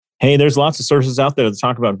Hey, there's lots of sources out there that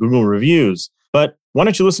talk about Google reviews, but why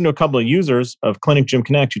don't you listen to a couple of users of Clinic Gym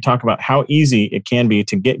Connect who talk about how easy it can be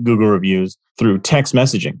to get Google reviews through text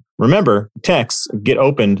messaging. Remember, texts get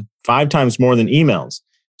opened 5 times more than emails.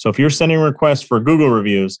 So if you're sending requests for Google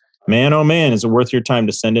reviews, man, oh man, is it worth your time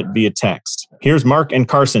to send it via text? Here's Mark and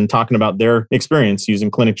Carson talking about their experience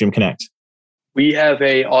using Clinic Gym Connect. We have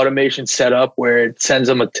a automation set up where it sends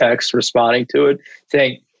them a text responding to it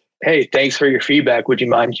saying, hey, thanks for your feedback. Would you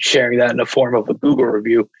mind sharing that in the form of a Google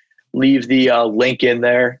review? Leave the link in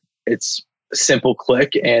there. It's a simple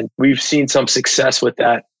click, and we've seen some success with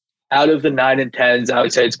that. Out of the 9 and 10s, I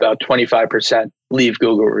would say it's about 25% leave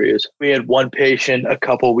Google reviews. We had one patient a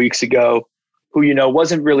couple weeks ago who,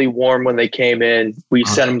 wasn't really warm when they came in. We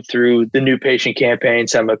sent them through the new patient campaign,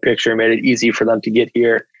 sent them a picture, made it easy for them to get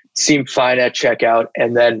here. Seemed fine at checkout.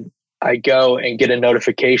 And then I go and get a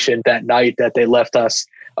notification that night that they left us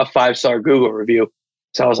a 5-star Google review.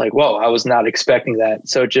 So I was like, whoa, I was not expecting that.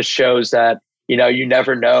 So it just shows that, you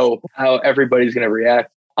never know how everybody's going to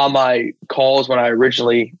react. On my calls when I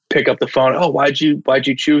originally pick up the phone, oh, why'd you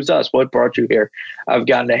choose us? What brought you here? I've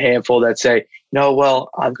gotten a handful that say, no, well,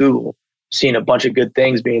 on Google, seen a bunch of good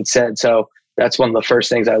things being said. So that's one of the first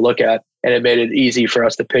things I look at, and it made it easy for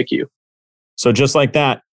us to pick you. So just like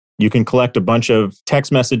that, you can collect a bunch of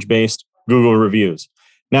text message-based Google reviews.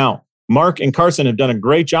 Now, Mark and Carson have done a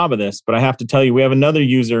great job of this, but I have to tell you, we have another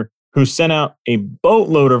user who sent out a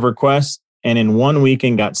boatload of requests and in one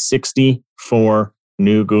weekend got 64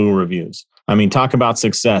 new Google reviews. I mean, talk about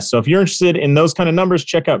success. So if you're interested in those kind of numbers,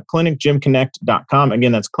 check out clinicgymconnect.com.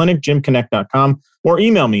 Again, that's clinicgymconnect.com, or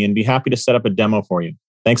email me and be happy to set up a demo for you.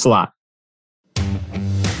 Thanks a lot.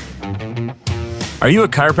 Are you a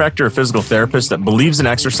chiropractor or physical therapist that believes in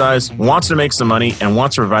exercise, wants to make some money, and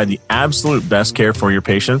wants to provide the absolute best care for your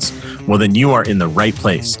patients? Well, then you are in the right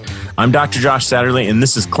place. I'm Dr. Josh Satterley, and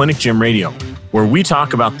this is Clinic Gym Radio, where we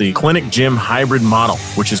talk about the clinic gym hybrid model,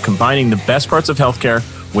 which is combining the best parts of healthcare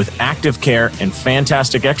with active care and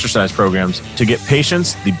fantastic exercise programs to get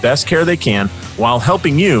patients the best care they can while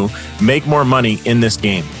helping you make more money in this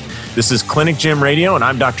game. This is Clinic Gym Radio, and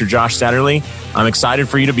I'm Dr. Josh Satterley. I'm excited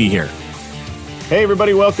for you to be here. Hey,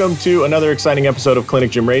 everybody. Welcome to another exciting episode of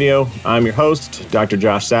Clinic Gym Radio. I'm your host, Dr.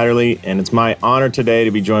 Josh Satterley, and it's my honor today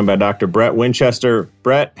to be joined by Dr. Brett Winchester.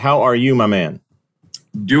 Brett, how are you, my man?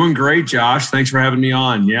 Doing great, Josh. Thanks for having me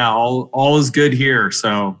on. Yeah, all is good here.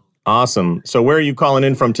 So awesome. So where are you calling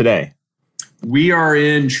in from today? We are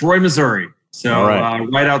in Troy, Missouri. So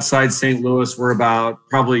right outside St. Louis. We're about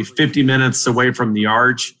probably 50 minutes away from the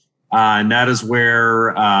Arch. And that is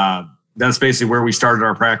where, that's basically where we started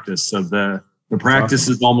our practice. So the practice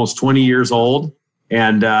is almost 20 years old,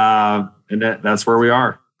 and that's where we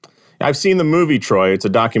are. I've seen the movie Troy. It's a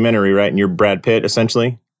documentary, right? And you're Brad Pitt,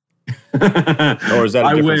 essentially? Or is that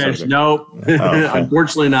a different subject? Nope. Oh, okay.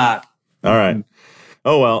 Unfortunately not. All right.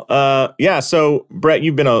 Oh, well. Yeah, so, Brett,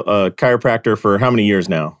 you've been a chiropractor for how many years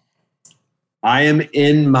now? I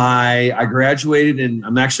graduated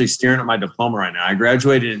I'm actually staring at my diploma right now. I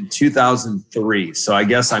graduated in 2003, so I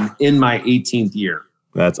guess I'm in my 18th year.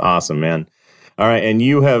 That's awesome, man. All right, and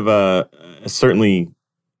you have certainly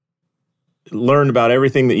learned about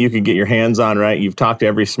everything that you could get your hands on, right? You've talked to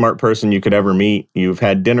every smart person you could ever meet. You've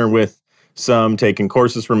had dinner with some, taken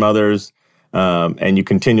courses from others, and you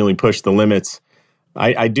continually push the limits.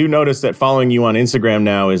 I do notice that following you on Instagram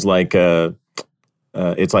now is like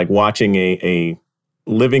it's like watching a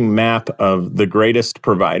living map of the greatest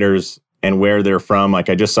providers and where they're from. Like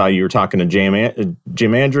I just saw you were talking to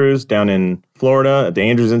Jim Andrews down in Florida at the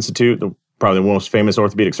Andrews Institute, probably the most famous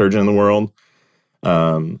orthopedic surgeon in the world.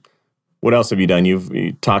 What else have you done?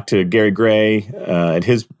 You talked to Gary Gray at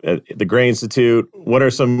the Gray Institute. What are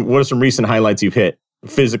some recent highlights you've hit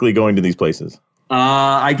physically going to these places?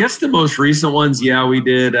 I guess the most recent ones, yeah, we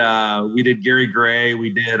did Gary Gray, we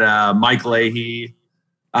did Mike Leahy.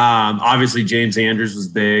 Obviously James Andrews was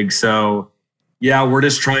big. So yeah, we're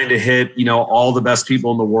just trying to hit, all the best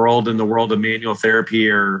people in the world of manual therapy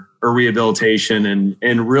or rehabilitation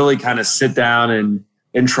and really kind of sit down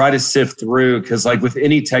and try to sift through. Cause like with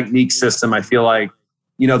any technique system, I feel like,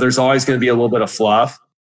 there's always going to be a little bit of fluff.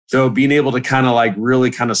 So being able to kind of like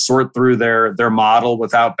really kind of sort through their model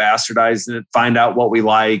without bastardizing it, find out what we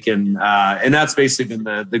like. And that's basically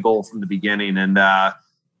been the goal from the beginning. And,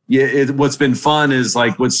 what's been fun is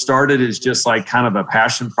like what started as just like kind of a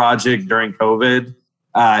passion project during COVID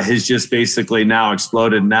has just basically now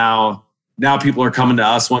exploded. Now people are coming to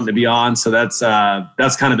us wanting to be on. So that's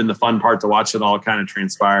kind of been the fun part to watch it all kind of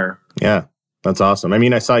transpire. Yeah, that's awesome. I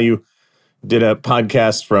mean, I saw you did a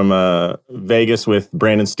podcast from Vegas with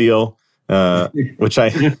Brandon Steele, which I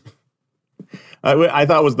I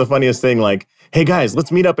thought was the funniest thing. Like, hey guys,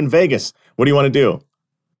 let's meet up in Vegas. What do you want to do?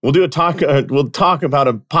 We'll do a talk. We'll talk about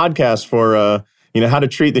a podcast for how to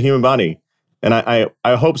treat the human body. And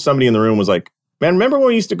I hope somebody in the room was like, man, remember when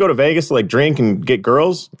we used to go to Vegas to like drink and get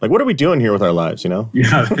girls? Like, what are we doing here with our lives?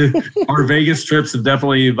 Yeah, our Vegas trips have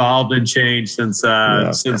definitely evolved and changed since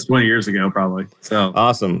 20 years ago, probably. So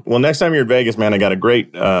awesome. Well, next time you're in Vegas, man, I got a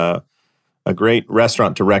great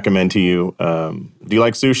restaurant to recommend to you. Do you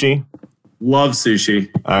like sushi? Love sushi.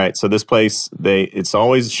 All right. So this place, it's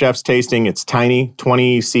always chef's tasting. It's tiny,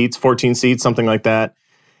 20 seats, 14 seats, something like that.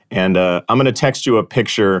 And I'm going to text you a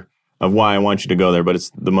picture of why I want you to go there, but it's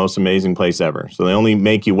the most amazing place ever. So they only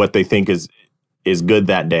make you what they think is good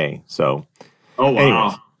that day. So,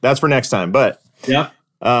 anyways, that's for next time. But yeah,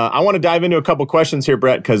 I want to dive into a couple questions here,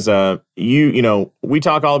 Brett, because we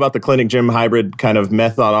talk all about the clinic gym hybrid kind of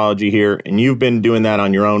methodology here, and you've been doing that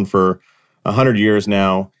on your own for 100 years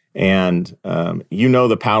now. And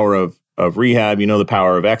the power of rehab, the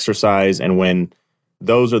power of exercise, and when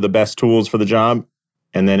those are the best tools for the job.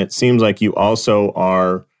 And then it seems like you also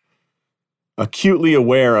are acutely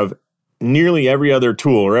aware of nearly every other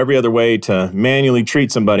tool or every other way to manually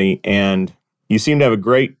treat somebody. And you seem to have a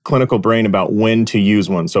great clinical brain about when to use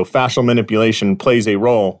one. So fascial manipulation plays a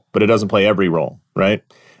role, but it doesn't play every role, right?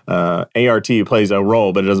 ART plays a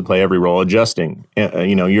role, but it doesn't play every role. Adjusting,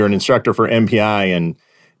 you're an instructor for MPI and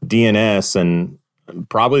DNS and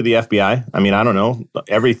probably the FBI. I mean, I don't know,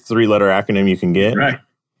 every 3-letter acronym you can get. Right.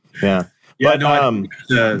 Yeah.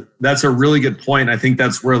 Yeah, that's a really good point. I think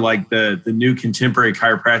that's where like the new contemporary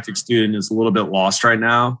chiropractic student is a little bit lost right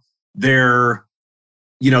now. They're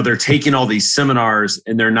taking all these seminars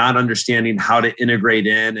and they're not understanding how to integrate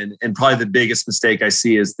in. And probably the biggest mistake I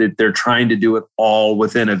see is that they're trying to do it all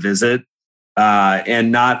within a visit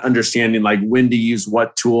and not understanding like when to use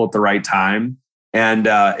what tool at the right time. And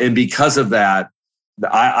because of that,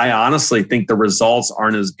 I honestly think the results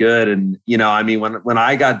aren't as good. And, when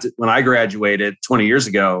I graduated 20 years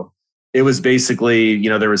ago, it was basically,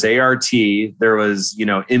 there was ART, there was,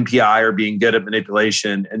 MPI or being good at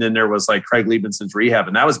manipulation. And then there was like Craig Liebenson's rehab.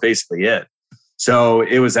 And that was basically it. So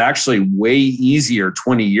it was actually way easier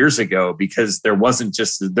 20 years ago because there wasn't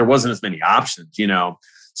as many options,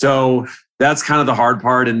 So that's kind of the hard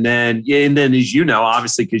part. And then as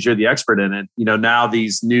obviously, because you're the expert in it, now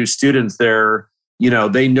these new students,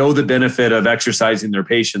 they know the benefit of exercising their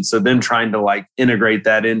patients. So them trying to like integrate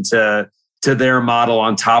that into their model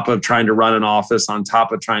on top of trying to run an office, on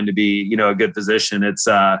top of trying to be, a good physician. It's,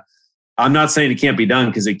 I'm not saying it can't be done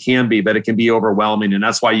because it can be, but it can be overwhelming. And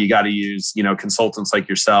that's why you got to use, consultants like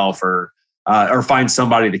yourself or find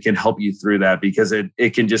somebody that can help you through that because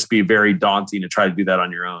it can just be very daunting to try to do that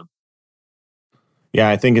on your own. Yeah,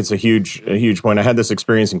 I think it's a huge point. I had this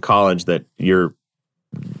experience in college that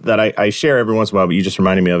I share every once in a while, but you just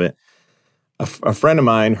reminded me of it. A friend of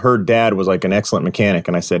mine, her dad was like an excellent mechanic.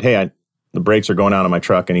 And I said, hey, the brakes are going out on my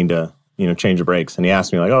truck. I need to, change the brakes. And he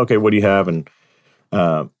asked me like, oh, okay, what do you have? And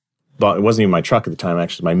but it wasn't even my truck at the time,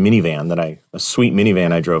 actually, my minivan a sweet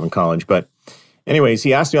minivan I drove in college. But anyways,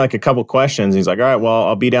 he asked me like a couple questions. He's like, all right, well,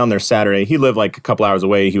 I'll be down there Saturday. He lived like a couple hours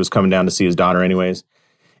away. He was coming down to see his daughter anyways.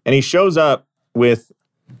 And he shows up with,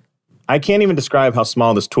 I can't even describe how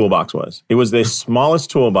small this toolbox was. It was the smallest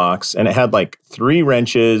toolbox, and it had like 3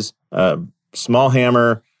 wrenches, a small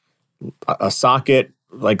hammer, a socket,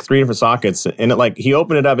 like 3 different sockets. And he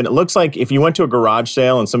opened it up, and it looks like if you went to a garage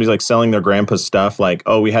sale and somebody's like selling their grandpa's stuff, like,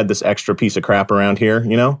 oh, we had this extra piece of crap around here,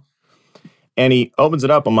 And he opens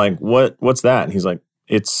it up. I'm like, what's that? And he's like,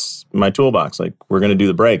 it's my toolbox. Like, we're going to do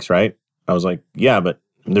the brakes, right? I was like, yeah, but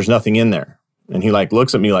there's nothing in there. And he like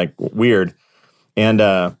looks at me like weird. And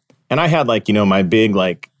I had like, my big,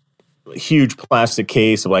 like huge plastic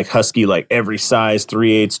case of like Husky, like every size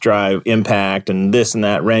 3/8 drive impact and this and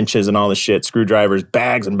that, wrenches and all the shit, screwdrivers,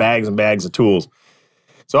 bags and bags and bags of tools.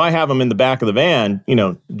 So I have them in the back of the van,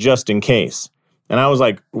 just in case. And I was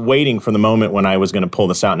like waiting for the moment when I was going to pull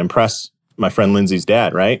this out and impress my friend Lindsay's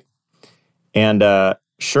dad, right? And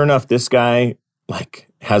sure enough, this guy like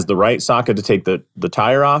has the right socket to take the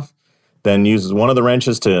tire off, then uses one of the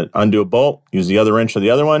wrenches to undo a bolt, uses the other wrench for the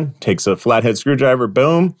other one, takes a flathead screwdriver,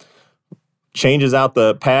 boom, changes out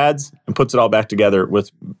the pads and puts it all back together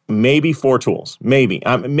with maybe 4 tools. Maybe.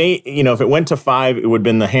 If it went to 5, it would have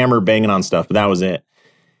been the hammer banging on stuff, but that was it.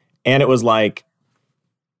 And it was like,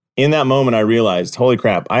 in that moment, I realized, holy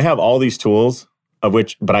crap, I have all these tools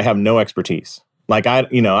but I have no expertise. Like, I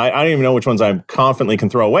don't even know which ones I confidently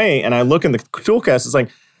can throw away. And I look in the tool chest, it's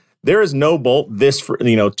like, there is no bolt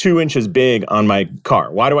 2 inches big on my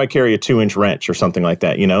car. Why do I carry a 2-inch wrench or something like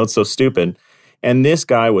that? It's so stupid. And this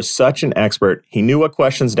guy was such an expert. He knew what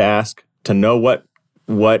questions to ask to know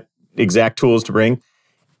what exact tools to bring.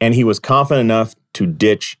 And he was confident enough to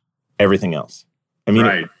ditch everything else. I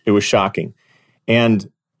mean, it was shocking.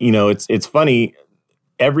 And, it's funny.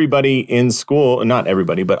 Everybody in school, not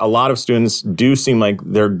everybody, but a lot of students do seem like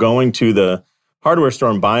they're going to the hardware store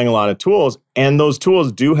and buying a lot of tools. And those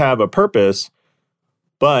tools do have a purpose,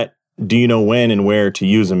 but do you know when and where to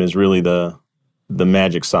use them is really the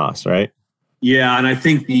magic sauce, right? Yeah, and I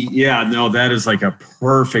think that is like a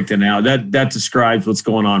perfect analogy. That describes what's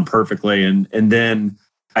going on perfectly. And then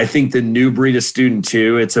I think the new breed of student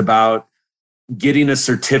too, it's about getting a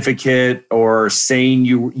certificate or saying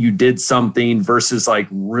you did something versus like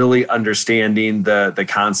really understanding the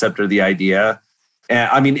concept or the idea. And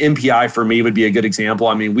I mean, MPI for me would be a good example.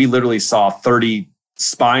 I mean, we literally saw 30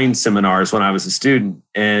 spine seminars when I was a student,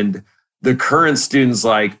 and the current students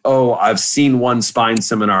like, oh, I've seen one spine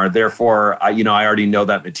seminar, therefore I already know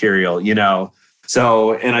that material,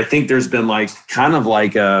 So, and I think there's been like kind of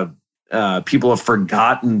like people have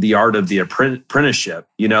forgotten the art of the apprenticeship,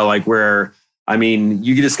 like where, I mean,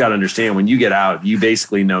 you just got to understand when you get out, you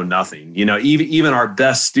basically know nothing. Even our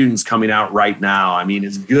best students coming out right now, I mean,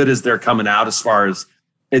 as good as they're coming out as far as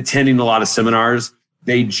attending a lot of seminars,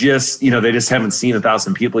 they just haven't seen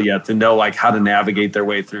 1,000 people yet to know like how to navigate their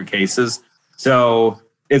way through cases. So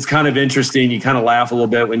it's kind of interesting. You kind of laugh a little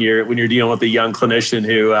bit when you're dealing with a young clinician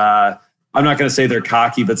who, I'm not going to say they're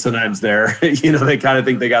cocky, but sometimes they're, they kind of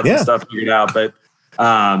think they got some stuff figured out. But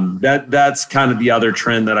that's kind of the other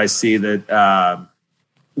trend that I see that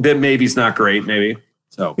maybe is not great, maybe.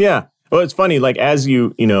 So yeah. Well, it's funny. Like as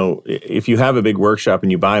if you have a big workshop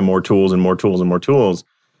and you buy more tools and more tools and more tools,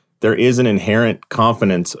 there is an inherent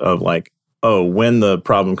confidence of like, oh, when the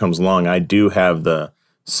problem comes along, I do have the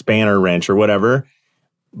spanner wrench or whatever.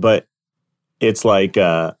 But it's like,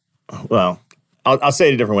 I'll say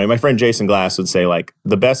it a different way. My friend Jason Glass would say like,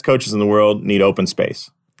 the best coaches in the world need open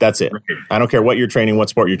space. That's it. Right. I don't care what you're training, what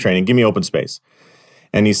sport you're training. Give me open space.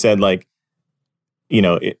 And he said like,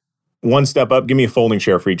 one step up, give me a folding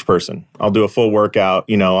chair for each person. I'll do a full workout.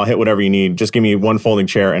 I'll hit whatever you need. Just give me one folding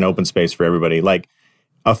chair and open space for everybody. Like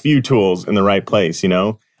a few tools in the right place.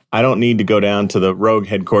 I don't need to go down to the rogue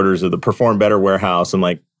headquarters of the Perform Better warehouse and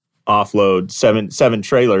like offload seven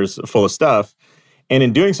trailers full of stuff. And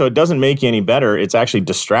in doing so, it doesn't make you any better. It's actually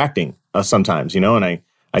distracting sometimes, and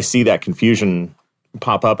I see that confusion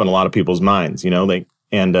pop up in a lot of people's minds,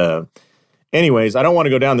 anyways, I don't want to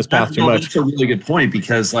go down this path too much. That's a really good point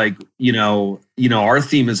because like, our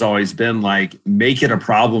theme has always been like, make it a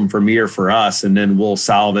problem for me or for us, and then we'll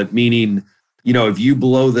solve it. Meaning, if you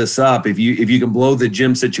blow this up, if you can blow the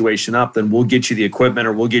gym situation up, then we'll get you the equipment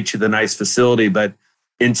or we'll get you the nice facility. But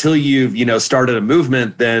until you've, started a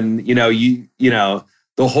movement, then,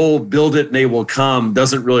 the whole build it and they will come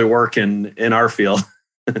doesn't really work in our field.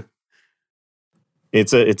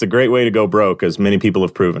 It's a great way to go broke, as many people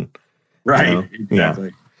have proven. Right.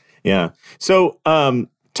 Exactly. Yeah. So,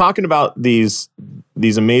 talking about these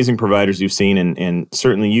amazing providers you've seen, and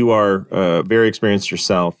certainly you are very experienced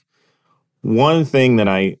yourself. One thing that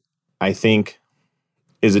I think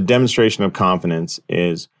is a demonstration of confidence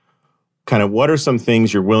is kind of what are some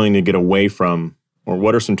things you're willing to get away from, or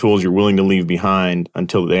what are some tools you're willing to leave behind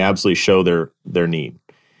until they absolutely show their need.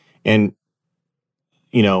 And,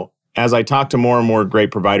 as I talk to more and more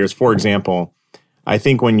great providers, for example, I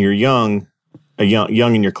think when you're young in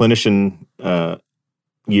your clinician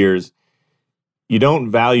years, you don't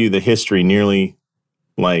value the history nearly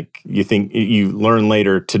like you think you learn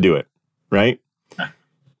later to do it, right?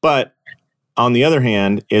 But on the other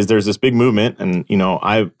hand, there's this big movement, and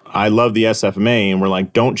I love the SFMA, and we're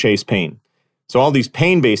like, don't chase pain. So all these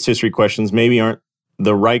pain-based history questions maybe aren't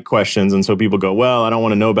the right questions, and so people go, well, I don't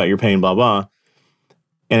want to know about your pain, blah blah,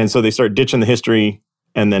 and so they start ditching the history.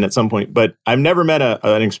 And then at some point, but I've never met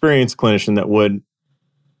an experienced clinician that would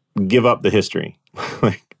give up the history.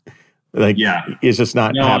 like yeah, it's just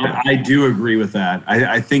not happening. I do agree with that.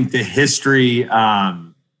 I think the history,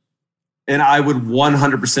 and I would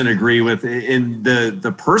 100% agree with. In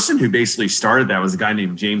the person who basically started that was a guy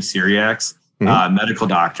named James Syriacs, medical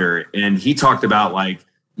doctor, and he talked about like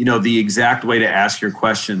the exact way to ask your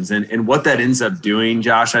questions, and what that ends up doing,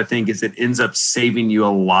 Josh. I think is it ends up saving you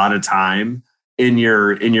a lot of time in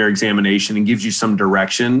your examination and gives you some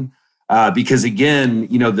direction. Because again,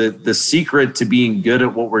 the secret to being good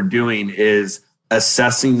at what we're doing is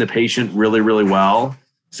assessing the patient really, really well.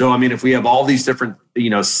 So, I mean, if we have all these different,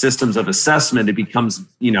 systems of assessment, it becomes,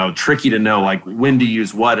 tricky to know like when to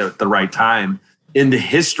use what at the right time. And the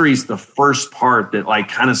history is the first part that like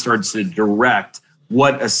kind of starts to direct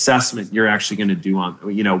what assessment you're actually going to do on,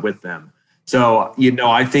 with them. So,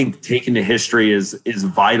 I think taking the history is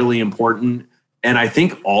vitally important. And I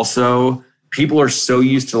think also people are so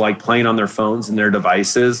used to like playing on their phones and their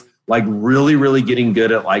devices, like really, really getting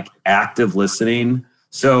good at like active listening.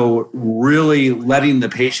 So really letting the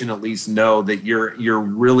patient at least know that you're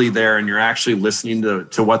really there and you're actually listening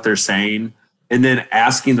to what they're saying, and then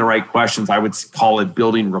asking the right questions. I would call it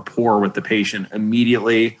building rapport with the patient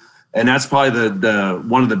immediately. And that's probably the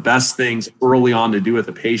one of the best things early on to do with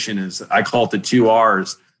a patient is, I call it the 2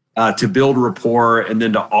 R's, to build rapport and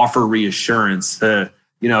then to offer reassurance, to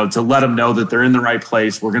let them know that they're in the right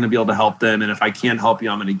place. We're going to be able to help them. And if I can't help you,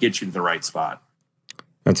 I'm going to get you to the right spot.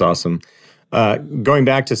 That's awesome. Going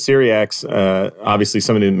back to Cyriax, obviously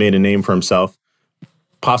somebody made a name for himself,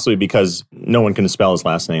 possibly because no one can spell his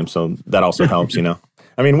last name. So that also helps,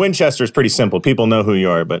 I mean, Winchester is pretty simple. People know who you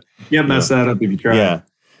are, but you mess that up if you try. Yeah.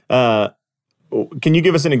 Can you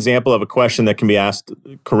give us an example of a question that can be asked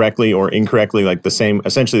correctly or incorrectly, like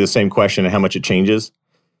essentially the same question, and how much it changes?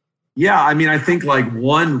 Yeah, I mean, I think like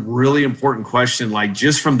one really important question, like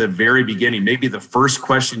just from the very beginning, maybe the first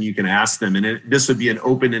question you can ask them, and this would be an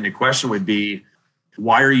open-ended question, would be,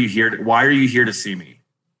 why are you here? Why are you here to see me?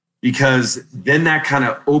 Because then that kind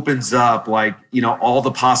of opens up like, all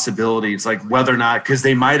the possibilities, like whether or not, because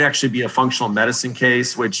they might actually be a functional medicine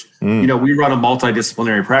case, which, we run a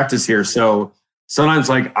multidisciplinary practice here. So sometimes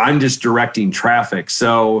like I'm just directing traffic.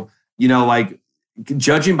 So, like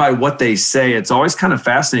judging by what they say, it's always kind of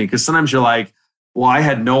fascinating, because sometimes you're like, well, I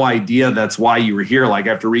had no idea that's why you were here, like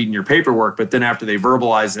after reading your paperwork. But then after they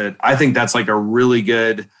verbalize it, I think that's like a really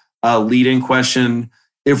good lead-in question.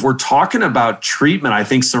 If we're talking about treatment, I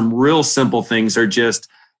think some real simple things are just,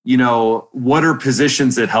 what are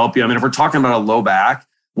positions that help you? I mean, if we're talking about a low back,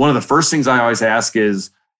 one of the first things I always ask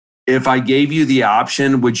is, if I gave you the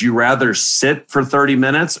option, would you rather sit for 30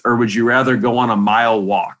 minutes or would you rather go on a mile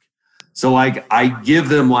walk? So like I give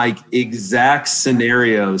them like exact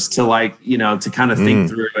scenarios to like, to kind of think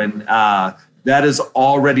through. And that is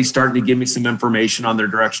already starting to give me some information on their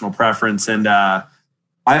directional preference. And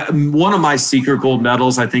one of my secret gold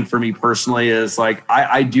medals, I think for me personally, is like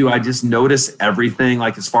I just notice everything,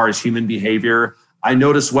 like as far as human behavior. I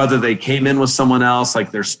notice whether they came in with someone else,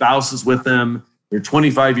 like their spouse is with them, they're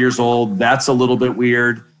 25 years old, that's a little bit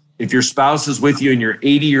weird. If your spouse is with you and you're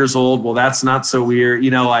 80 years old, well, that's not so weird.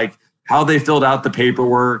 Like how they filled out the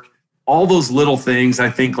paperwork, all those little things, I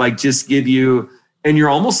think like just give you, and you're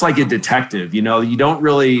almost like a detective, you don't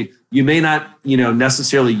really, you may not,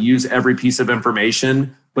 necessarily use every piece of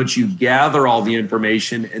information, but you gather all the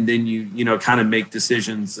information and then you kind of make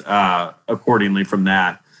decisions accordingly from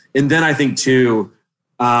that. And then I think too,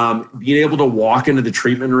 being able to walk into the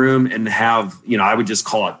treatment room and have, I would just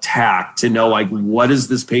call it tact to know like, what does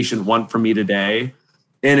this patient want from me today?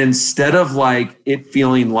 And instead of like it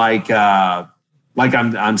feeling like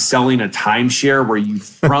I'm selling a timeshare where you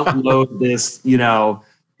front load this,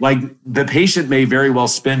 like the patient may very well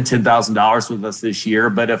spend $10,000 with us this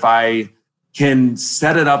year, but if I can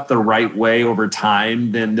set it up the right way over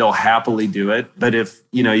time, then they'll happily do it. But if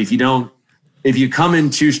you come in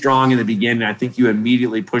too strong in the beginning, I think you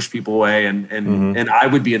immediately push people away. And I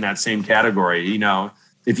would be in that same category.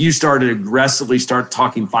 If you aggressively start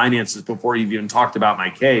talking finances before you've even talked about my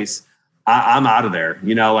case, I'm out of there.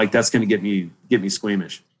 Like that's going to get me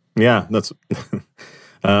squeamish. Yeah, that's.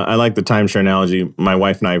 I like the timeshare analogy. My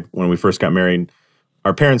wife and I, when we first got married,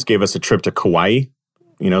 our parents gave us a trip to Kauai.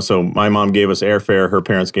 So my mom gave us airfare. Her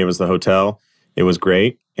parents gave us the hotel. It was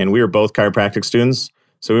great. And we were both chiropractic students.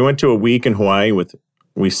 So we went to a week in Hawaii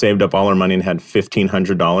we saved up all our money and had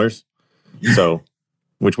 $1,500. So,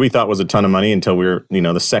 which we thought was a ton of money until we were,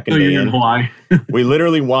 the second day in Hawaii. We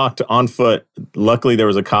literally walked on foot. Luckily, there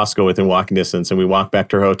was a Costco within walking distance. And we walked back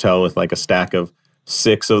to our hotel with like a stack of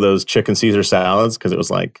 6 of those chicken Caesar salads. Cause it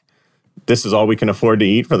was like, this is all we can afford to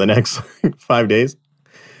eat for the next 5 days.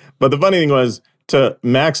 But the funny thing was, to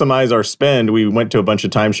maximize our spend, we went to a bunch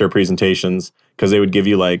of timeshare presentations because they would give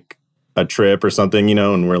you like a trip or something,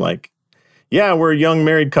 and we're like, yeah, we're a young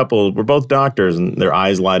married couple. We're both doctors, and their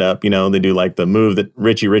eyes light up. They do like the move that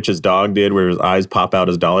Richie Rich's dog did where his eyes pop out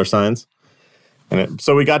as dollar signs. And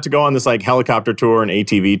so we got to go on this like helicopter tour and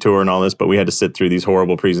ATV tour and all this, but we had to sit through these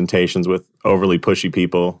horrible presentations with overly pushy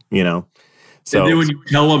people, So, and then when you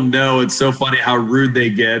tell them no, it's so funny how rude they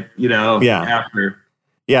get, after.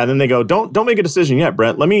 Yeah, then they go, don't make a decision yet,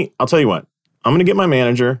 Brett. I'll tell you what. I'm going to get my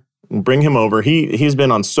manager and bring him over. He's been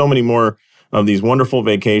on so many more of these wonderful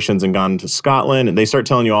vacations and gone to Scotland, and they start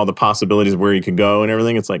telling you all the possibilities of where you could go and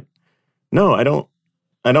everything. It's like, no, I don't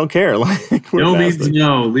care. Like, No means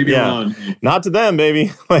no. Leave me alone. Not to them,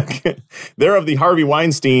 baby. Like they're of the Harvey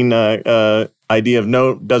Weinstein idea of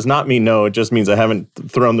no does not mean no. It just means I haven't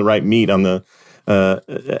thrown the right meat on the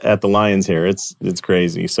at the Lions here. It's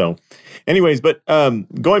crazy. So, anyways, but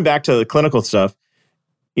going back to the clinical stuff,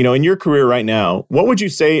 you know, in your career right now, what would you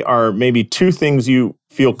say are maybe two things you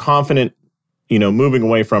feel confident, you know, moving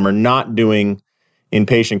away from or not doing in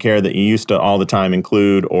patient care that you used to all the time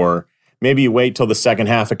include, or maybe you wait till the second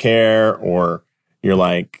half of care, or you're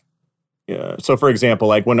like, so for example,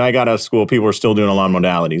 like when I got out of school, people were still doing a lot of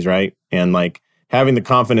modalities, right? And like having the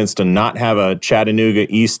confidence to not have a Chattanooga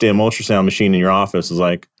E-stim ultrasound machine in your office is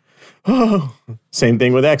like, oh, same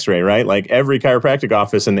thing with x-ray, right? Like every chiropractic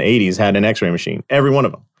office in the 80s had an x-ray machine, every one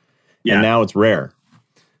of them. Yeah. And now it's rare.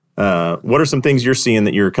 What are some things you're seeing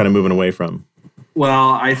that you're kind of moving away from?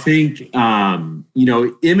 Well, I think, you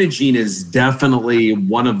know, imaging is definitely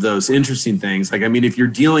one of those interesting things. Like, I mean, if you're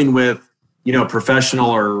dealing with, you know, professional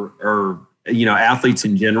or you know, athletes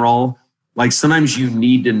in general, like sometimes you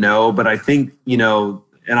need to know, but I think, you know,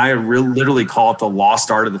 and I literally call it the lost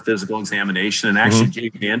art of the physical examination. And actually,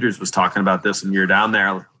 James Andrews was talking about this when you were down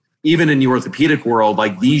there. Even in the orthopedic world,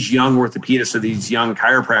 like these young orthopedists or these young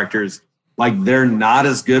chiropractors, like they're not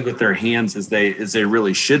as good with their hands as they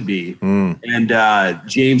really should be. And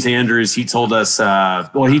James Andrews, he told us,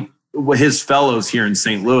 his fellows here in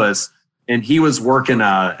St. Louis, and he was working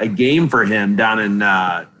a game for him down in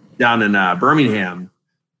Birmingham.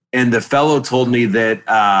 And the fellow told me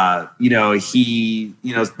that, you know,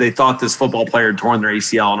 they thought this football player had torn their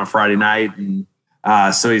ACL on a Friday night. And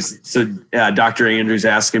so Dr. Andrews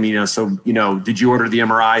asked him, did you order the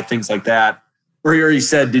MRI, things like that? Or he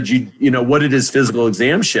said, what did his physical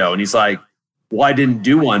exam show? And he's like, well, I didn't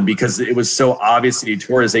do one because it was so obvious that he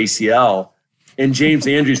tore his ACL. And James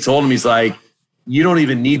Andrews told him, he's like, you don't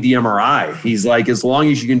even need the MRI. He's like, as long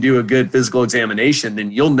as you can do a good physical examination, then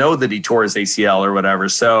you'll know that he tore his ACL or whatever.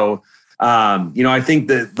 So, I think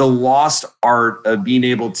that the lost art of being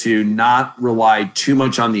able to not rely too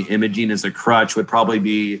much on the imaging as a crutch would probably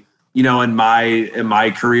be, in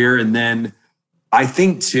my career. And then I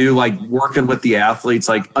think too, like working with the athletes,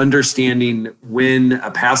 like understanding when a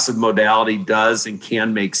passive modality does and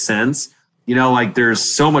can make sense. Like there's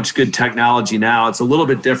so much good technology now. It's a little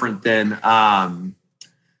bit different than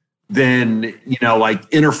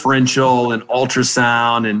like interferential and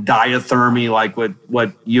ultrasound and diathermy, like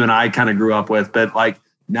what you and I kind of grew up with. But like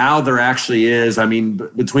now there actually is,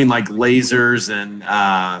 between like lasers and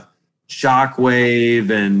shockwave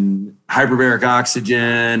and hyperbaric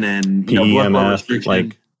oxygen and blood flow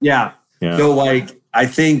restriction. Yeah. So like I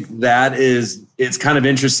think it's kind of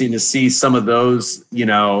interesting to see some of those,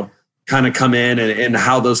 kind of come in and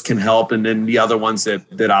how those can help, and then the other ones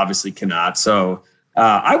that obviously cannot. So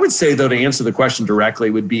I would say, though, to answer the question directly,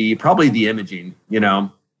 would be probably the imaging.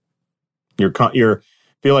 You're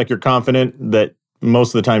feel like you're confident that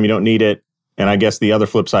most of the time you don't need it, and I guess the other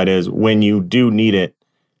flip side is when you do need it,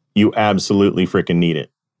 you absolutely freaking need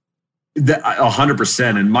it.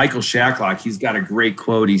 100%. And Michael Shacklock, he's got a great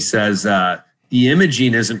quote. He says, the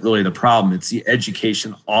imaging isn't really the problem. It's the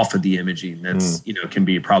education off of the imaging that's, can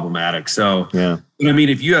be problematic. So, yeah.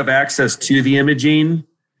 If you have access to the imaging,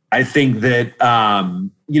 I think that,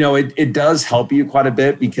 it does help you quite a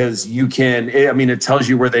bit because you can, it tells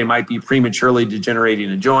you where they might be prematurely degenerating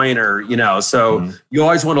a joint or, you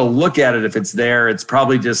always want to look at it if it's there. It's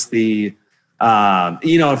probably just the,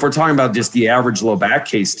 if we're talking about just the average low back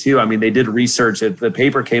case too, they did research. The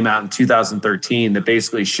paper came out in 2013 that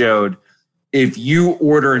basically showed if you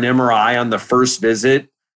order an MRI on the first visit,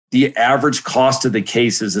 the average cost of the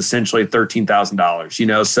case is essentially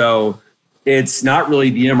 $13,000, so it's not really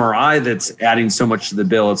the MRI that's adding so much to the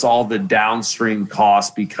bill. It's all the downstream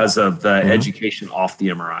costs because of the education off the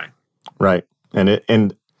MRI. Right.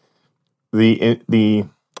 And the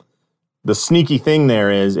sneaky thing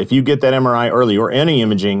there is if you get that MRI early or any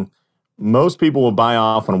imaging, most people will buy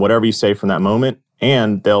off on whatever you say from that moment,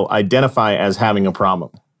 and they'll identify as having a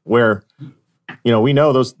problem where, we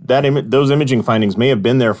know those imaging findings may have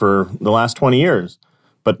been there for the last 20 years,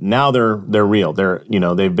 but now they're real.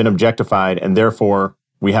 They've been objectified, and therefore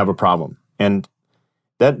we have a problem. And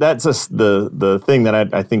that's just the thing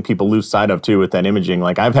that I think people lose sight of too with that imaging.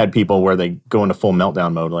 Like I've had people where they go into full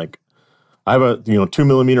meltdown mode. Like I have a 2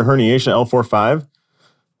 millimeter herniation L4-5.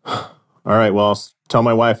 All right, well, I'll tell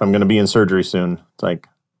my wife I'm going to be in surgery soon. It's like,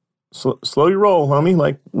 slow your roll, homie.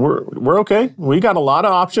 Like we're okay. We got a lot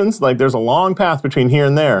of options. Like there's a long path between here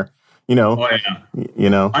and there. Oh,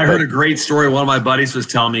 yeah. I heard a great story. One of my buddies was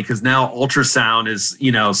telling me because now ultrasound is,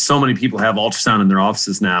 so many people have ultrasound in their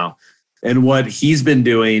offices now. And what he's been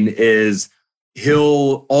doing is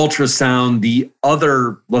he'll ultrasound the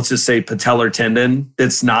other, let's just say, patellar tendon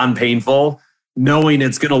that's non-painful, knowing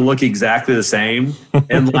it's going to look exactly the same,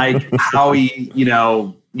 and like how he,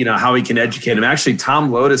 how he can educate him. Actually,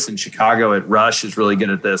 Tom Lotus in Chicago at Rush is really good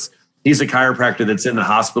at this. He's a chiropractor that's in the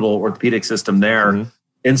hospital orthopedic system there. Mm-hmm.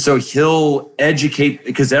 And so he'll educate,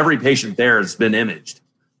 because every patient there has been imaged.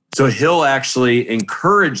 So he'll actually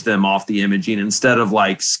encourage them off the imaging instead of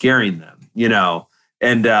like scaring them,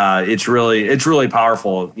 and it's really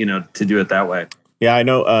powerful, to do it that way. Yeah, I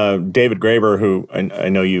know David Graeber, who I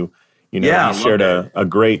know you he shared a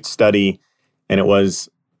great study, and it was,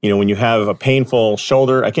 when you have a painful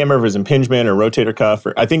shoulder, I can't remember if it was impingement or rotator cuff,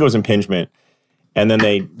 or I think it was impingement, and then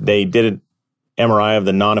they did an MRI of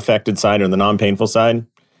the non-affected side or the non-painful side,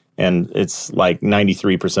 and it's like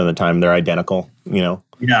 93% of the time they're identical,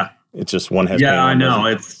 Yeah. It's just one has pain. Yeah, I know.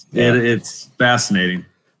 It's fascinating.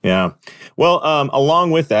 Yeah. Well,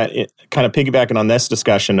 along with that, kind of piggybacking on this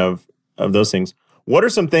discussion of those things, what are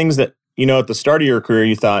some things that, at the start of your career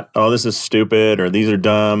you thought, oh, this is stupid or these are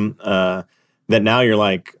dumb, that now you're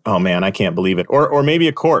like, oh man, I can't believe it. Or maybe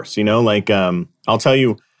a course, I'll tell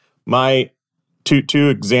you my two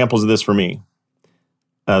examples of this for me.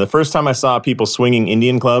 The first time I saw people swinging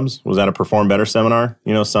Indian clubs was at a Perform Better seminar,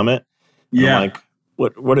 Summit. Yeah. I'm like,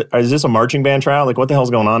 what is this, a marching band trial? Like, what the hell's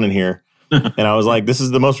going on in here? And I was like, this is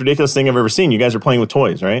the most ridiculous thing I've ever seen. You guys are playing with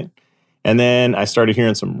toys, right? And then I started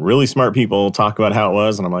hearing some really smart people talk about how it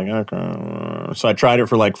was. And I'm like, okay. So I tried it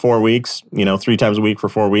for like 4 weeks, 3 times a week for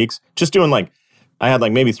 4 weeks. Just doing I had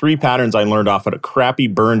like maybe 3 patterns I learned off of a crappy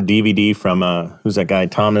burned DVD from, who's that guy?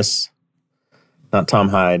 Thomas, not Tom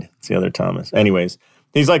Hyde. It's the other Thomas. Anyways,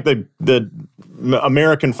 he's like the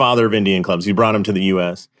American father of Indian clubs. He brought him to the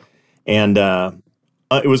U.S. And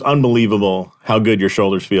it was unbelievable how good your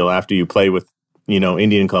shoulders feel after you play with,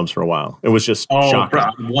 Indian clubs for a while. It was just shocking.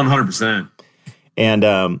 100%.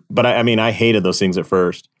 And, but I hated those things at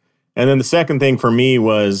first. And then the second thing for me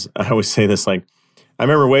was, I always say this, I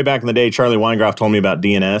remember way back in the day, Charlie Weingroff told me about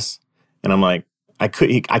DNS, and I'm like, I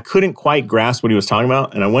couldn't quite grasp what he was talking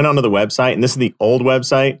about. And I went onto the website, and this is the old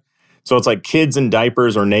website. So it's like kids in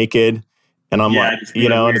diapers or naked. And I'm like,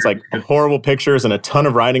 and it's like horrible pictures and a ton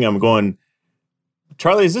of writing. I'm going,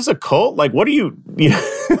 Charlie, is this a cult? Like, what are you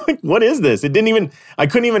like, what is this? I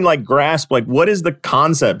couldn't even grasp, what is the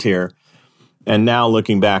concept here? And now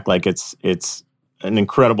looking back, it's an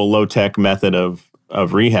incredible low-tech method of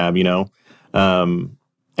rehab,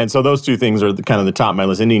 and so those two things are kind of the top of my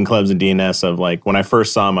list, Indian clubs and DNS. Of when I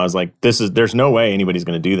first saw them, I was like, there's no way anybody's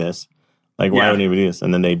going to do this. Why would anybody do this?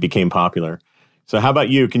 And then they became popular. So how about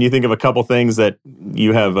you? Can you think of a couple things that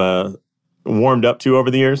you have warmed up to over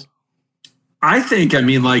the years? I think,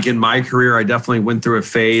 in my career, I definitely went through a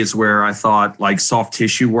phase where I thought soft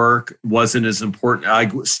tissue work wasn't as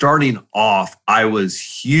important. Starting off, I was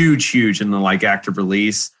huge in the active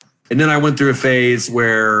release. And then I went through a phase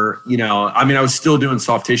where, I was still doing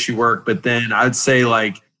soft tissue work, but then I'd say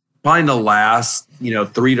probably in the last,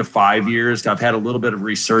 3 to 5 years, I've had a little bit of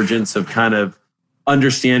resurgence of kind of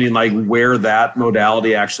understanding where that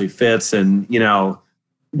modality actually fits. And,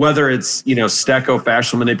 whether it's, Stecco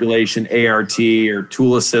fascial manipulation, ART, or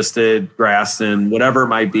tool-assisted Graston, whatever it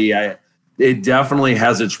might be, it definitely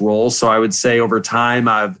has its role. So I would say over time,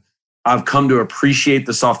 I've come to appreciate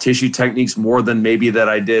the soft tissue techniques more than maybe that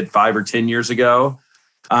I did 5 or 10 years ago.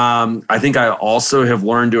 I think I also have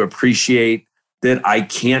learned to appreciate that I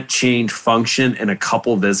can't change function in a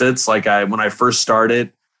couple visits. When I first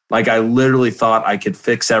started, I literally thought I could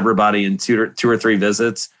fix everybody in two or three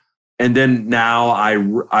visits. And then now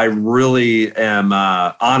I really am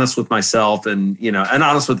honest with myself and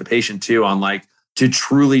honest with the patient too on to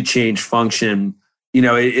truly change function.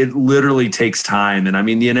 It literally takes time.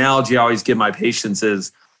 And the analogy I always give my patients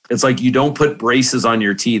is it's you don't put braces on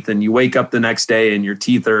your teeth and you wake up the next day and your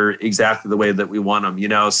teeth are exactly the way that we want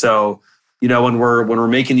them, So, when we're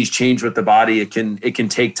making these changes with the body, it can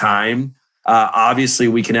take time. Obviously,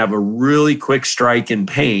 we can have a really quick strike in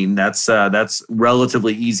pain. That's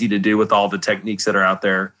relatively easy to do with all the techniques that are out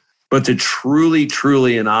there. But to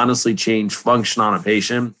truly and honestly change function on a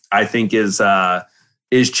patient, I think is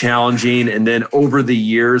challenging. And then over the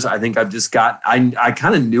years, I think I've just I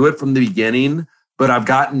kind of knew it from the beginning, but I've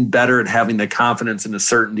gotten better at having the confidence and the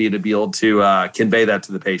certainty to be able to convey that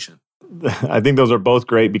to the patient. I think those are both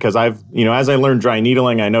great because as I learned dry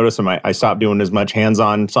needling, I noticed I stopped doing as much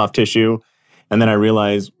hands-on soft tissue. And then I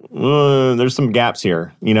realized there's some gaps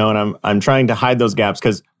here, and I'm trying to hide those gaps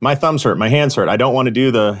because my thumbs hurt, my hands hurt. I don't want to do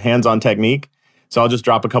the hands-on technique. So I'll just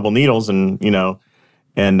drop a couple needles and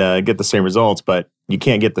get the same results, but you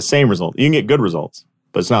can't get the same result. You can get good results,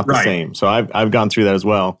 but it's not the same. So I've gone through that as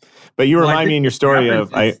well. But you remind me in your story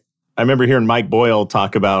of, I remember hearing Mike Boyle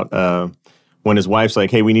talk about when his wife's like,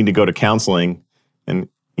 hey, we need to go to counseling and,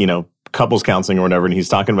 couples counseling or whatever. And he's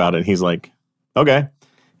talking about it. And he's like, okay.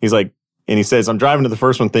 He's like, and he says, I'm driving to the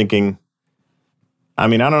first one thinking, I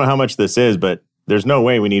mean, I don't know how much this is, but there's no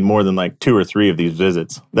way we need more than like 2 or 3 of these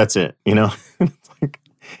visits. That's it.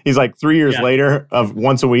 He's like 3 years later of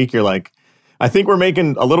once a week, you're like, I think we're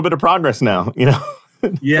making a little bit of progress now,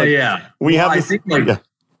 Yeah.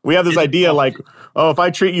 We have this idea like, oh, if I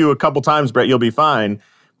treat you a couple times, Brett, you'll be fine.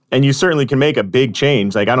 And you certainly can make a big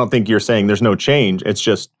change. Like, I don't think you're saying there's no change. It's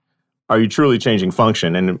just, are you truly changing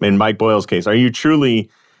function? And in Mike Boyle's case, are you truly,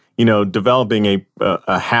 developing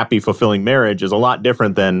a happy, fulfilling marriage is a lot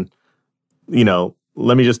different than,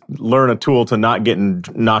 let me just learn a tool to not get in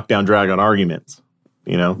knocked down, drag out arguments,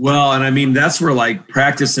 Well, and I mean, that's where like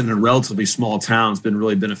practice in a relatively small town has been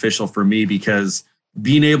really beneficial for me, because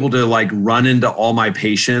being able to like run into all my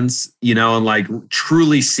patients, and like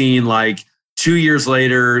truly seeing like 2 years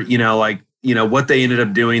later, what they ended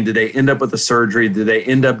up doing. Did they end up with a surgery? Did they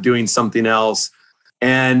end up doing something else?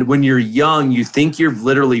 And when you're young, you think you've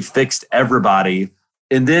literally fixed everybody.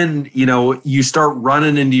 And then, you start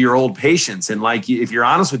running into your old patients. And like, if you're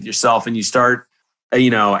honest with yourself and you start,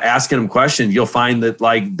 asking them questions, you'll find that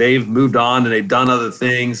like they've moved on and they've done other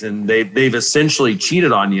things and they've essentially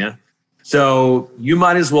cheated on you. So you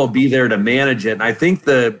might as well be there to manage it. And I think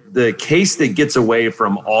the case that gets away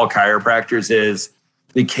from all chiropractors is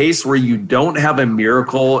the case where you don't have a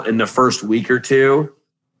miracle in the first week or two,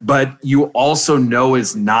 but you also know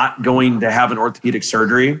is not going to have an orthopedic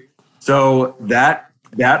surgery. So that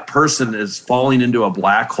person is falling into a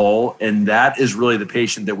black hole. And that is really the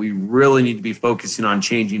patient that we really need to be focusing on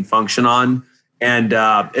changing function on. And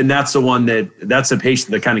that's that's a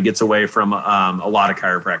patient that kind of gets away from a lot of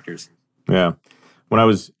chiropractors. Yeah. When I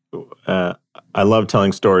was, I love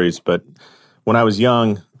telling stories, but when I was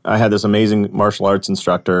young, I had this amazing martial arts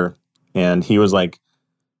instructor, and he was like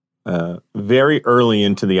very early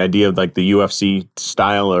into the idea of like the UFC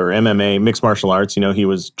style or MMA, mixed martial arts. He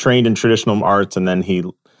was trained in traditional arts, and then he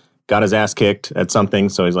got his ass kicked at something.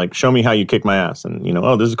 So he's like, show me how you kick my ass. And,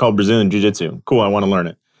 oh, this is called Brazilian Jiu-Jitsu. Cool, I want to learn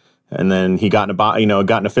it. And then he got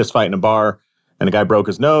in a fist fight in a bar, and a guy broke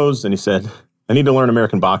his nose, and he said, I need to learn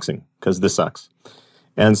American boxing because this sucks.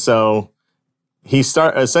 And so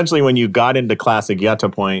essentially when you got into classic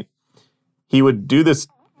Yatta Point, he would do this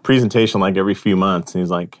presentation like every few months. And he's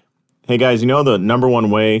like, hey guys, the number one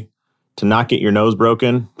way to not get your nose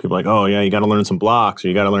broken? People are like, oh yeah, you got to learn some blocks or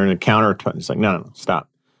you got to learn a counter. It's like, no, stop.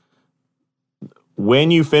 When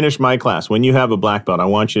you finish my class, when you have a black belt, I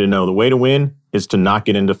want you to know the way to win is to not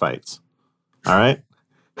get into fights. All right?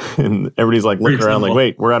 And everybody's like looking around like,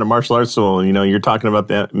 wait, we're at a martial arts school. And, you're talking about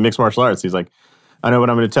the mixed martial arts. He's like, I know what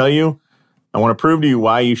I'm going to tell you. I want to prove to you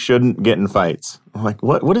why you shouldn't get in fights. I'm like,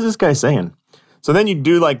 what is this guy saying? So then you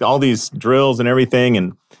do like all these drills and everything.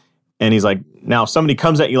 And he's like, now if somebody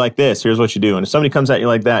comes at you like this, here's what you do. And if somebody comes at you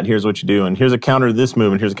like that, here's what you do. And here's a counter to this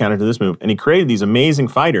move. And here's a counter to this move. And he created these amazing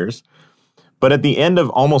fighters. But at the end of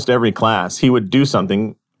almost every class, he would do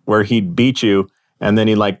something where he'd beat you. And then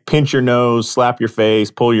he'd like pinch your nose, slap your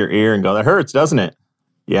face, pull your ear and go, that hurts, doesn't it?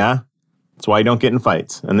 Yeah. That's why you don't get in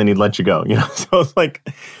fights. And then he'd let you go. So it's like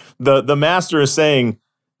the master is saying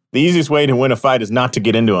the easiest way to win a fight is not to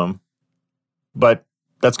get into them. But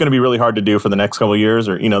that's going to be really hard to do for the next couple of years.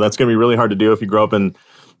 Or, that's going to be really hard to do if you grow up in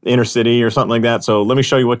inner city or something like that. So let me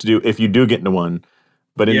show you what to do if you do get into one.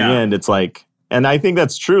 But in the end, it's like, and I think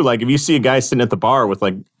that's true. Like if you see a guy sitting at the bar with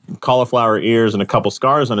like cauliflower ears and a couple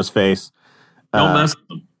scars on his face, don't mess with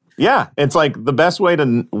them. Yeah, it's like the best way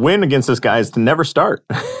to win against this guy is to never start.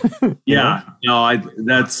 Yeah,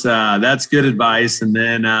 that's good advice. And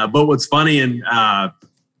then, but what's funny in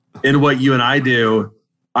what you and I do,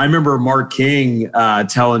 I remember Mark King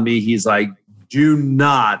telling me, he's like, do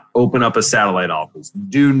not open up a satellite office.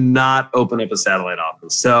 Do not open up a satellite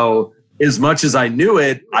office. So as much as I knew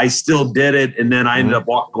it, I still did it, and then I ended up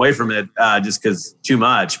walking away from it just because too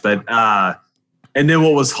much. But and then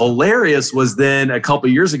what was hilarious was then a couple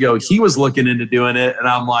of years ago, he was looking into doing it. And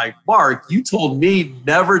I'm like, Mark, you told me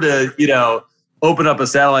never to, open up a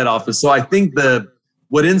satellite office. So I think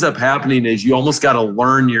what ends up happening is you almost got to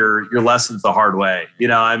learn your lessons the hard way.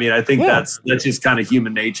 I think that's just kind of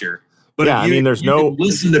human nature. But yeah, there's no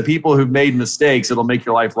listen to people who've made mistakes. It'll make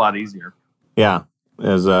your life a lot easier. Yeah.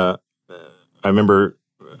 As I remember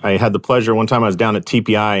I had the pleasure one time I was down at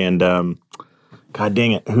TPI and God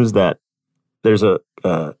dang it, who's that? There's a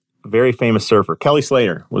very famous surfer, Kelly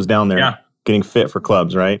Slater, was down there getting fit for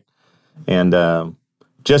clubs, right? And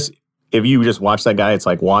if you just watch that guy, it's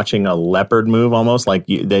like watching a leopard move almost. Like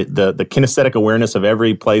the kinesthetic awareness of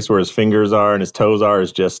every place where his fingers are and his toes are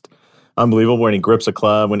is just unbelievable. When he grips a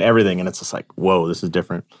club and everything, and it's just like, whoa, this is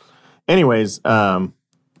different. Anyways,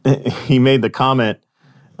 he made the comment,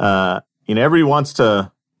 everybody wants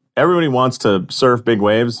to surf big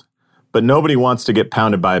waves, but nobody wants to get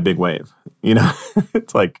pounded by a big wave.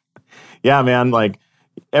 It's like, yeah, man, like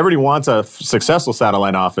everybody wants a successful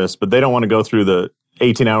satellite office, but they don't want to go through the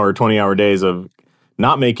 18-hour, 20-hour days of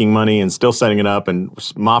not making money and still setting it up and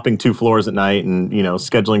mopping 2 floors at night and,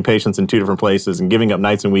 scheduling patients in 2 different places and giving up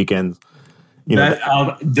nights and weekends.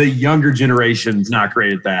 The younger generation's not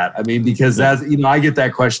great at that. I mean, because I get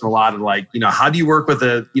that question a lot of like, how do you work with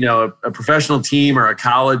a professional team or a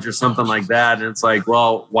college or something like that? And it's like,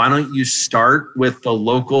 well, why don't you start with the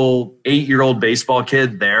local 8-year-old baseball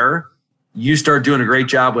kid there? You start doing a great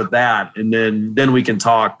job with that. And then we can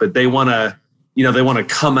talk, but they want to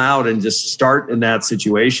come out and just start in that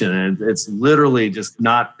situation. And it's literally just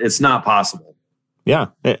it's not possible. Yeah.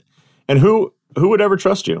 And who would ever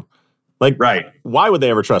trust you? Like, right. Why would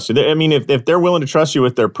they ever trust you? I mean, if they're willing to trust you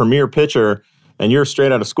with their premier pitcher and you're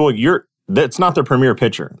straight out of school, that's not their premier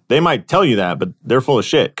pitcher. They might tell you that, but they're full of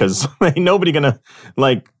shit because ain't nobody going to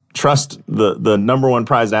like trust the number one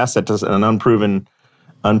prized asset to an unproven,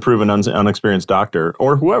 unexperienced doctor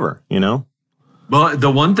or whoever, Well,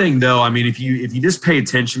 the one thing though, I mean, if you just pay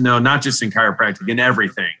attention though, not just in chiropractic, in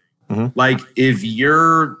everything, like if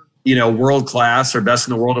you're, world class or best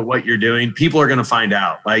in the world at what you're doing, people are going to find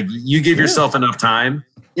out. Like you give yourself enough time.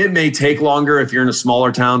 It may take longer if you're in a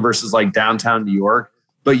smaller town versus like downtown New York,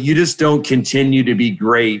 but you just don't continue to be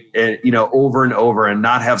great, over and over and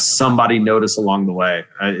not have somebody notice along the way.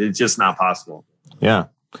 It's just not possible. Yeah.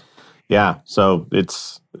 Yeah. So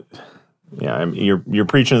you're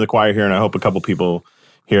preaching to the choir here, and I hope a couple people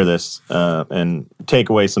hear this and take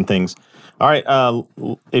away some things. All right.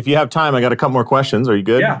 If you have time, I got a couple more questions. Are you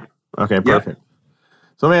good? Yeah. Okay, perfect. Yeah.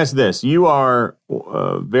 So let me ask you this. You are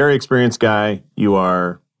a very experienced guy.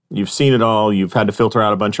 You've seen it all. You've had to filter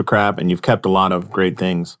out a bunch of crap, and you've kept a lot of great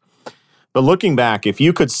things. But looking back, if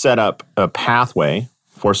you could set up a pathway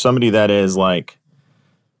for somebody that is like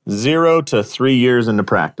 0 to 3 years into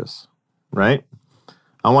practice, right?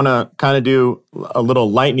 I want to kind of do a little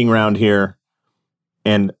lightning round here,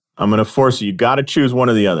 and I'm going to force you. You got to choose one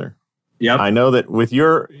or the other. Yep. I know that with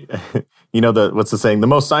your, what's the saying? The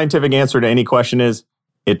most scientific answer to any question is,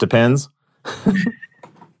 it depends.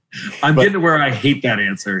 I'm getting to where I hate that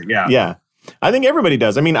answer. Yeah. Yeah. I think everybody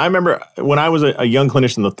does. I mean, I remember when I was a young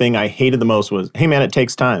clinician, the thing I hated the most was, hey, man, it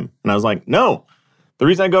takes time. And I was like, no. The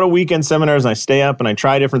reason I go to weekend seminars and I stay up and I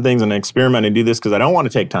try different things and I experiment and do this because I don't want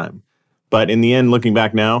to take time. But in the end, looking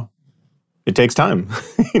back now, it takes time.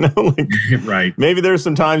 Right. Maybe there's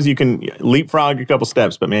some times you can leapfrog a couple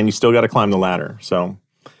steps, but man, you still got to climb the ladder. So,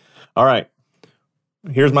 all right.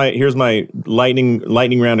 Here's my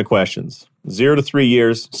lightning round of questions. 0 to 3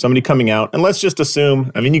 years, somebody coming out, and let's just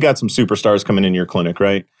assume, I mean, you got some superstars coming in your clinic,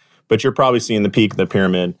 right? But you're probably seeing the peak of the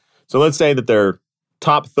pyramid. So let's say that they're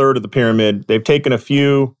top third of the pyramid. They've taken a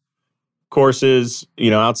few courses,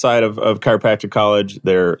 outside of chiropractic college.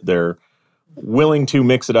 They're willing to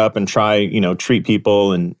mix it up and try, treat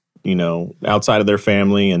people and, outside of their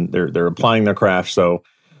family, and they're applying their craft. So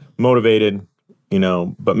motivated,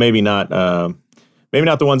 but maybe not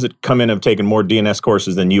the ones that come in have taken more DNS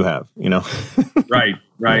courses than you have, Right.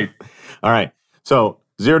 All right. So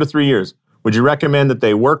 0 to 3 years. Would you recommend that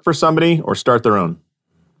they work for somebody or start their own?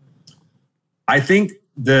 I think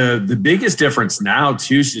the biggest difference now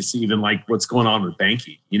too is just even like what's going on with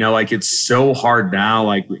banking. Like it's so hard now.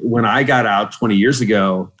 Like when I got out 20 years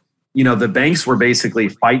ago, the banks were basically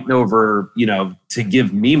fighting over, to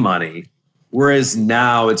give me money. Whereas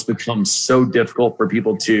now it's become so difficult for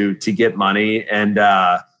people to get money. And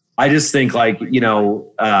I just think like,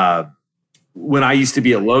 when I used to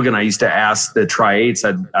be at Logan, I used to ask the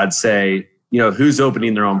tri-8s, I'd say, who's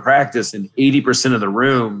opening their own practice? And 80% of the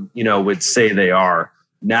room, would say they are.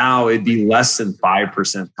 Now it'd be less than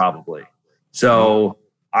 5% probably. So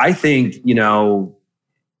I think,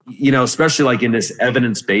 especially like in this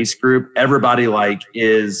evidence-based group, everybody like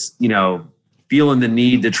is, feeling the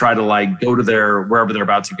need to try to like go to wherever they're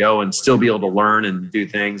about to go and still be able to learn and do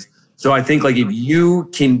things. So I think like if you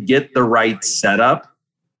can get the right setup,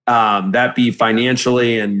 that be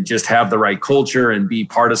financially and just have the right culture and be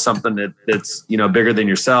part of something that's, bigger than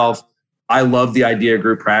yourself. I love the idea of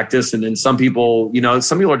group practice. And then some people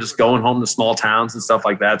are just going home to small towns and stuff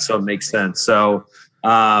like that. So it makes sense. So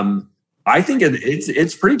I think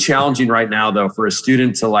it's pretty challenging right now, though, for a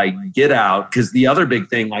student to like get out. Because the other big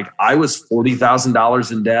thing, like I was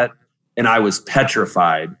 $40,000 in debt and I was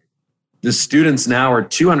petrified the students now are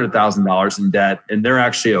 $200,000 in debt, and they're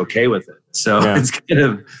actually okay with it. So it's kind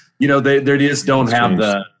of, they just don't have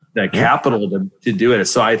the capital to do it.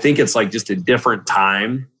 So I think it's like just a different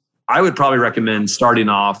time. I would probably recommend starting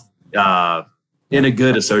off in a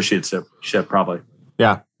good associateship, probably.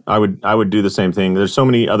 Yeah, I would do the same thing. There's so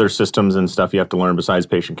many other systems and stuff you have to learn besides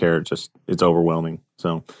patient care. It's overwhelming.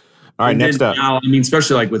 So, all right, next up. Now,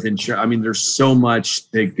 especially like with insurance, there's so much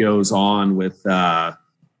that goes on with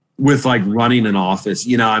like running an office.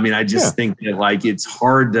 I just think that like it's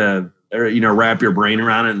hard to wrap your brain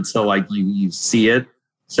around it until like you see it.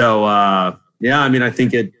 So I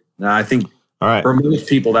think all right, for most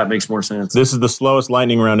people that makes more sense. This is the slowest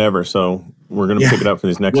lightning round ever, so we're going to pick it up for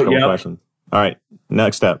these next couple questions. All right,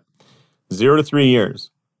 next up, 0 to 3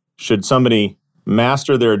 years. Should somebody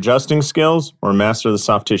master their adjusting skills or master the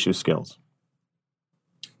soft tissue skills?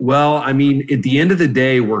 Well, at the end of the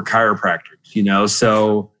day, we're chiropractors,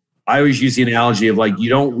 so I always use the analogy of like, you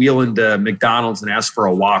don't wheel into McDonald's and ask for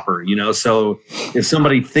a Whopper, so if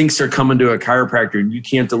somebody thinks they're coming to a chiropractor and you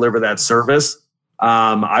can't deliver that service,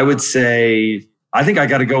 I would say, I think I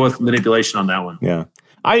got to go with manipulation on that one. Yeah,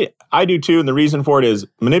 I do too. And the reason for it is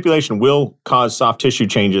manipulation will cause soft tissue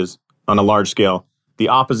changes on a large scale. The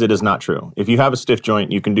opposite is not true. If you have a stiff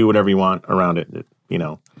joint, you can do whatever you want around it,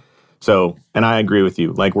 So, and I agree with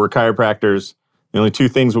you. Like, we're chiropractors. The only two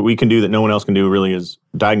things that we can do that no one else can do really is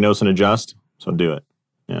diagnose and adjust. So do it.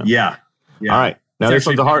 Yeah. All right. Now this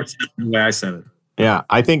one's a hard. The way I said it. Yeah,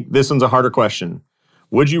 I think this one's a harder question.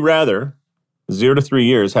 Would you rather 0 to 3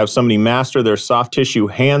 years have somebody master their soft tissue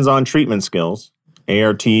hands-on treatment skills,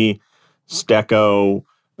 ART, Stecco,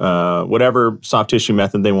 whatever soft tissue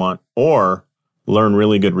method they want, or learn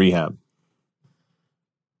really good rehab?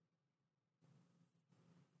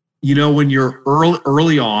 When you're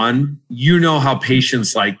early on, how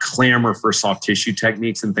patients like clamor for soft tissue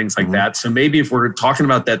techniques and things like that. So maybe if we're talking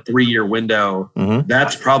about that 3-year window,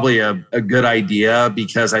 that's probably a good idea,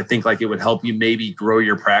 because I think like it would help you maybe grow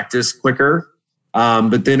your practice quicker.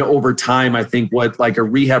 But then over time, I think what like a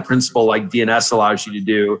rehab principle like DNS allows you to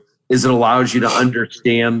do is it allows you to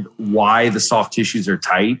understand why the soft tissues are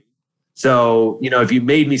tight. So, if you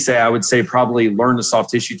made me say, I would say probably learn the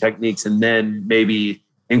soft tissue techniques and then maybe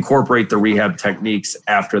incorporate the rehab techniques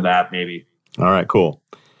after that, maybe. All right, cool.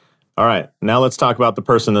 All right, now let's talk about the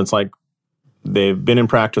person that's like, they've been in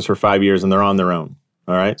practice for 5 years and they're on their own.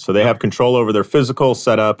 All right, so they have control over their physical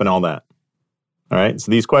setup and all that. All right, so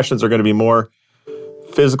these questions are going to be more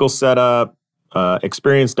physical setup,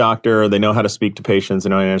 experienced doctor. They know how to speak to patients.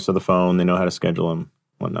 They know how to answer the phone. They know how to schedule them,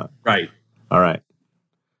 whatnot. Right. All right.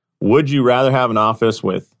 Would you rather have an office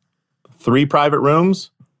with 3 private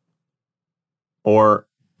rooms or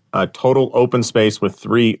a total open space with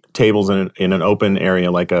 3 tables in an open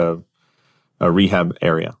area, like a rehab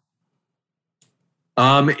area?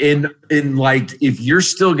 In like, if you're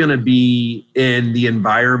still going to be in the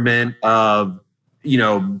environment of,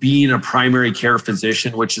 being a primary care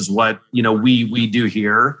physician, which is what, we do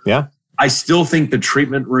here. Yeah. I still think the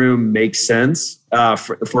treatment room makes sense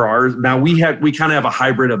for ours. Now we kind of have a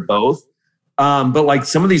hybrid of both. But like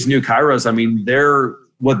some of these new chiros,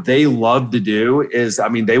 what they love to do is,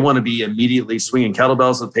 they want to be immediately swinging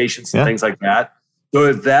kettlebells with patients and things like that. So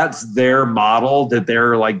if that's their model that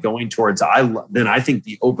they're like going towards, then I think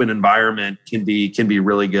the open environment can be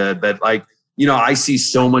really good. But like, I see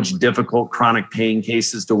so much difficult chronic pain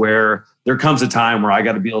cases to where there comes a time where I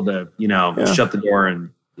got to be able to, shut the door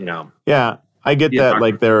and, Yeah, I get that.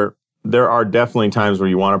 Like there are definitely times where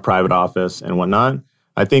you want a private office and whatnot.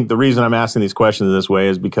 I think the reason I'm asking these questions this way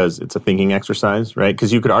is because it's a thinking exercise, right?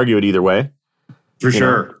 Because you could argue it either way. For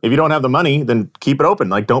sure. If you don't have the money, then keep it open.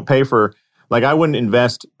 Like, don't pay for, like, I wouldn't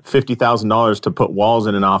invest $50,000 to put walls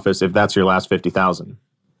in an office if that's your last $50,000.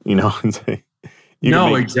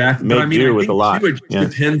 Exactly. Make do with a lot. It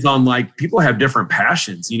depends on, like, people have different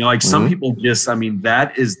passions. Like some people just,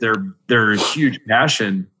 that is their huge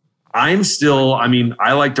passion. I'm still,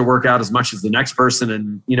 I like to work out as much as the next person.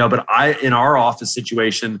 And, but in our office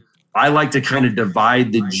situation, I like to kind of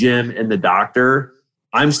divide the gym and the doctor.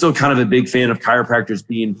 I'm still kind of a big fan of chiropractors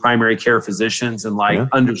being primary care physicians and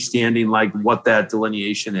understanding like what that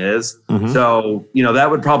delineation is. So, that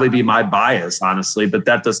would probably be my bias, honestly, but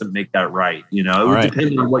that doesn't make that right. It would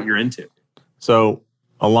depend on what you're into. So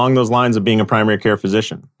along those lines of being a primary care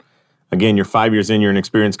physician, again, you're 5 years in, you're an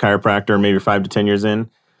experienced chiropractor, maybe 5 to 10 years in.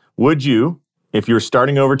 Would you, if you were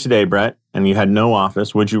starting over today, Brett, and you had no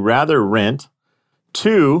office, would you rather rent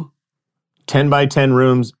 2 10 by 10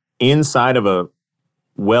 rooms inside of a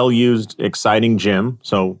well-used, exciting gym?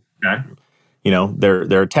 So,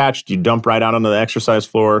 they're attached. You dump right out onto the exercise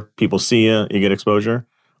floor. People see you. You get exposure.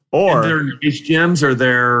 Or they're nice gyms, or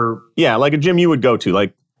they're like a gym you would go to,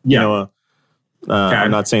 like you know, Okay.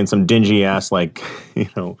 I'm not saying some dingy ass like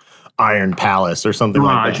Iron Palace or something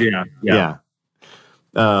like that. Yeah.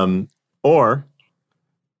 Or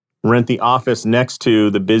rent the office next to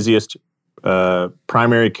the busiest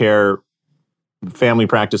primary care family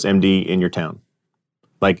practice MD in your town.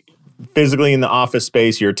 Like physically in the office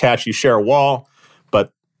space, you're attached, you share a wall,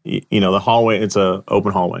 but the hallway, it's a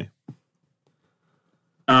open hallway.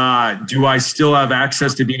 Do I still have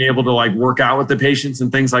access to being able to like work out with the patients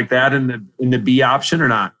and things like that in the B option or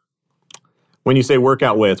not? When you say work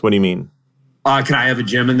out with, what do you mean? Can I have a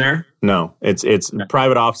gym in there? No, it's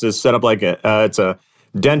private offices set up like it's a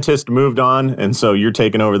dentist moved on, and so you're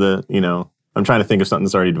taking over the. I'm trying to think of something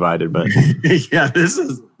that's already divided, but yeah, this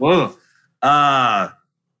is whoa.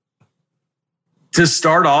 To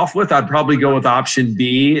start off with, I'd probably go with option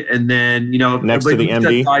B, and then next to the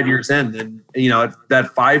MD, 5 years in, then at that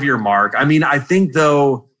 5 year mark. I mean, I think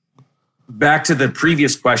though, back to the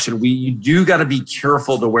previous question, you do got to be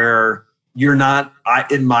careful to where you're not,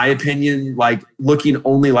 in my opinion, like looking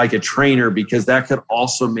only like a trainer, because that could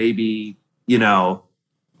also maybe Yeah,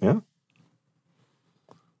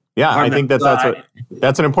 I think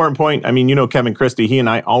that's an important point. I mean, Kevin Christie, he and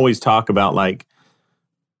I always talk about like,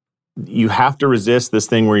 you have to resist this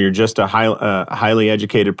thing where you're just a highly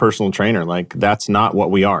educated personal trainer. Like that's not what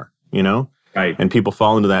we are, Right. And people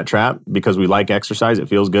fall into that trap because we like exercise. It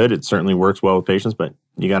feels good. It certainly works well with patients, but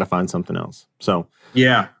you got to find something else. So,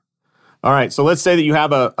 yeah. All right. So let's say that you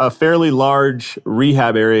have a fairly large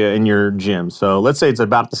rehab area in your gym. So let's say it's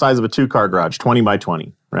about the size of a 2-car garage, 20 by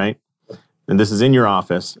 20, right? And this is in your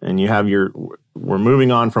office, and you have we're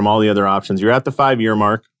moving on from all the other options. You're at the 5 year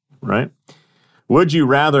mark, right? Would you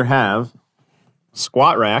rather have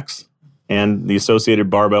squat racks and the associated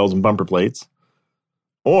barbells and bumper plates,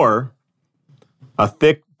 or a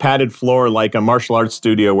thick padded floor like a martial arts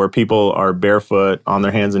studio where people are barefoot on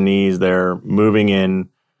their hands and knees, they're moving in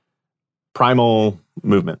primal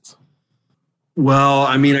movements? Well,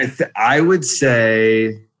 I mean, I would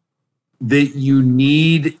say that you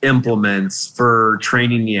need implements for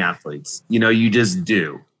training the athletes. You just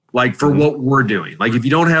do. Like for what we're doing. Like if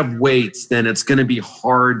you don't have weights, then it's going to be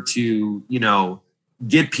hard to,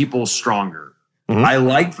 get people stronger. Mm-hmm. I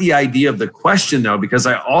like the idea of the question though, because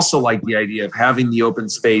I also like the idea of having the open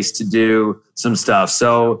space to do some stuff.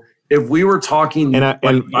 So if we were talking, and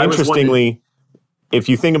interestingly, if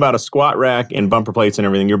you think about a squat rack and bumper plates and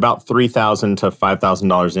everything, you're about $3,000 to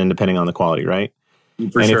 $5,000 in, depending on the quality, right?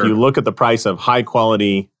 If you look at the price of high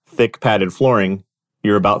quality, thick padded flooring,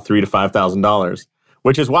 you're about $3,000 to $5,000.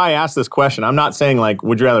 Which is why I asked this question. I'm not saying like,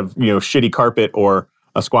 would you rather, shitty carpet or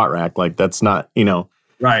a squat rack? Like that's not,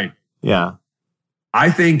 Right. Yeah. I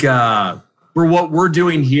think for what we're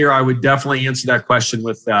doing here, I would definitely answer that question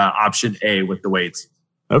with option A with the weights.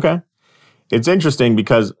 Okay. It's interesting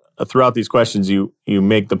because throughout these questions, you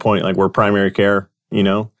make the point like we're primary care,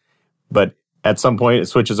 but at some point it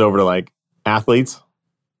switches over to like athletes,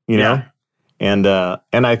 know? And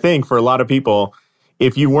I think for a lot of people,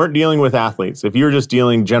 if you weren't dealing with athletes, if you were just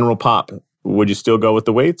dealing general pop, would you still go with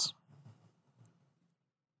the weights?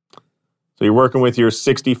 So you're working with your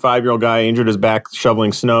 65-year-old guy injured his back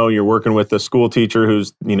shoveling snow. You're working with a school teacher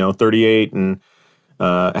who's 38 and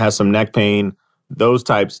has some neck pain. Those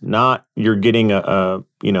types. Not you're getting a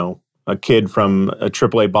kid from a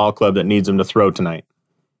AAA ball club that needs him to throw tonight.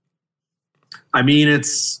 I mean,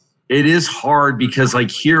 it is hard because like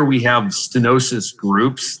here we have stenosis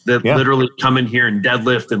groups that literally come in here and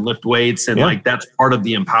deadlift and lift weights. And like, that's part of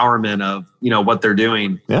the empowerment of, what they're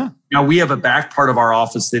doing. Yeah. Now we have a back part of our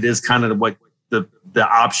office that is kind of what the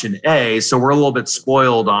option A. So we're a little bit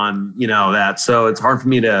spoiled on, that. So it's hard for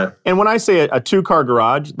me to. And when I say a 2-car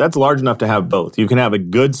garage, that's large enough to have both. You can have a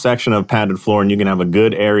good section of padded floor and you can have a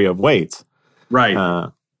good area of weights. Right.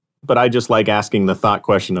 But I just like asking the thought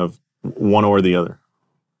question of one or the other.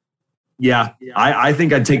 Yeah, I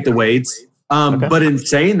think I'd take the weights. Okay. But in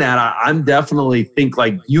saying that, I'm definitely think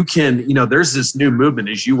like you can, there's this new movement,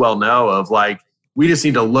 as you well know, of like, we just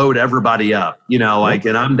need to load everybody up, and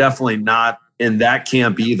I'm definitely not in that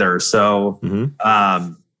camp either. So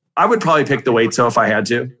I would probably pick the weights if I had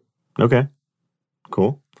to. Okay,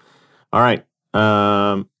 cool. All right.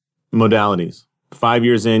 Modalities. 5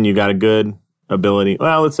 years in, you got a good ability.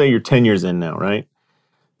 Well, let's say you're 10 years in now, right?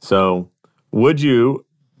 So would you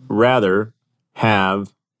rather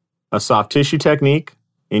have a soft tissue technique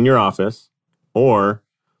in your office or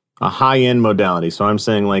a high-end modality? So I'm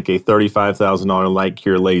saying like a $35,000 light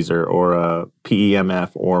cure laser or a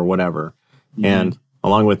PEMF or whatever. Mm-hmm. And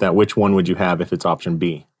along with that, which one would you have if it's option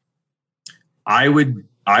B? I would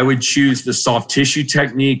I would choose the soft tissue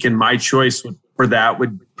technique, and my choice for that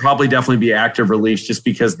would probably definitely be active release, just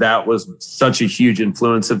because that was such a huge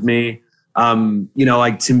influence of me.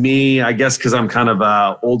 Like to me, I guess because I'm kind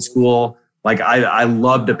of old school, like I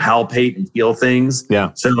love to palpate and feel things.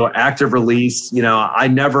 Yeah. So active release, I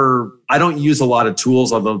don't use a lot of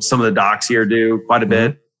tools, although some of the docs here do quite a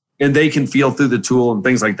bit, and they can feel through the tool and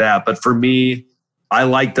things like that. But for me, I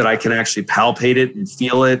like that I can actually palpate it and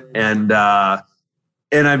feel it. And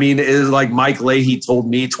I mean, it is like Mike Leahy told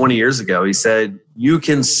me 20 years ago. He said, you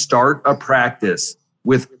can start a practice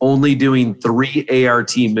with only doing 3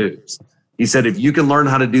 ART moves. He said, if you can learn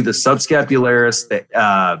how to do the subscapularis,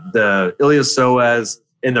 the iliopsoas,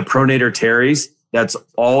 and the pronator teres, that's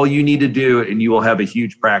all you need to do, and you will have a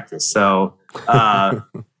huge practice. So,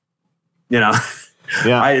 Yeah.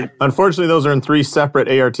 Unfortunately, those are in 3 separate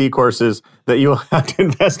ART courses that you will have to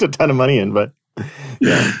invest a ton of money in. But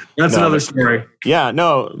yeah, that's another story. Yeah,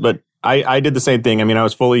 no, but I did the same thing. I mean, I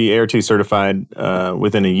was fully ART certified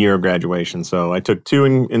within a year of graduation. So I took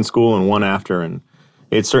 2 in school and 1 after, and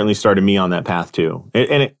it certainly started me on that path too.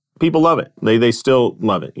 People love it. They still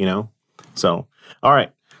love it, So, all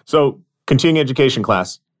right. So continuing education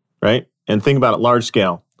class, right? And think about it large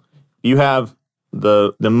scale. You have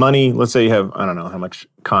the money. Let's say you have, I don't know how much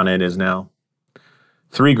Con Ed is now,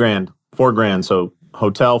 $3,000, $4,000. So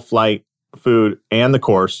hotel, flight, food, and the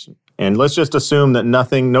course. And let's just assume that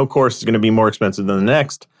no course is going to be more expensive than the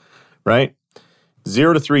next, right?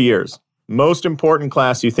 0 to 3 years. Most important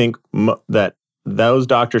class you think that those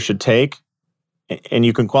doctors should take, and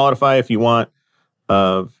you can qualify if you want,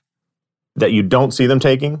 that you don't see them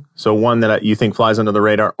taking. So one that you think flies under the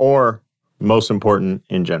radar, or most important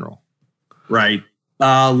in general. Right.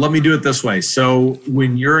 Let me do it this way. So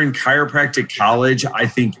when you're in chiropractic college, I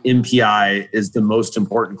think MPI is the most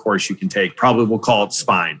important course you can take. Probably we'll call it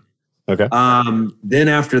spine. Okay. Then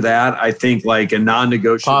after that, I think like a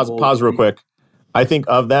non-negotiable. Pause real quick. I think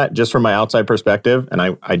of that, just from my outside perspective, and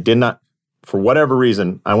I did not, for whatever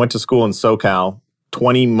reason, I went to school in SoCal,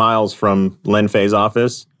 20 miles from Len Fay's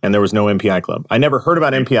office, and there was no MPI club. I never heard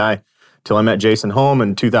about MPI till I met Jason Holm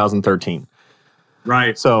in 2013.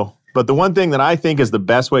 Right. So, but the one thing that I think is the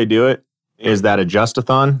best way to do it is that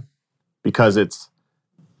adjustathon, because it's,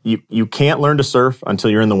 you can't learn to surf until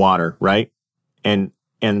you're in the water, right? And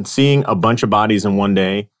seeing a bunch of bodies in one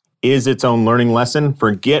day is its own learning lesson.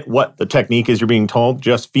 Forget what the technique is you're being told.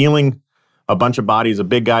 Just feeling a bunch of bodies, a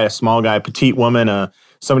big guy, a small guy, a petite woman,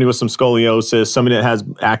 somebody with some scoliosis, somebody that has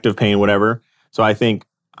active pain, whatever. So I think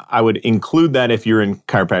I would include that if you're in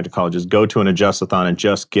chiropractic colleges. Go to an adjustathon and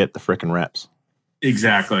just get the frickin' reps.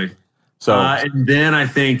 Exactly. So, and then I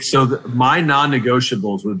think, my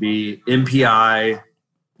non-negotiables would be MPI,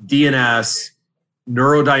 DNS,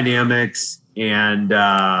 neurodynamics, and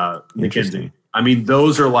McKinsey. I mean,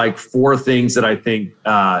 those are like 4 things that I think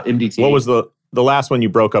MDT. What was the last one you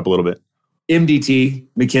broke up a little bit? MDT,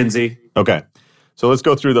 McKinsey. Okay. So let's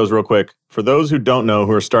go through those real quick. For those who don't know,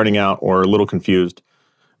 who are starting out or a little confused,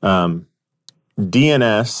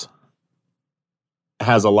 DNS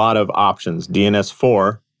has a lot of options. DNS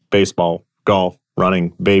for baseball, golf,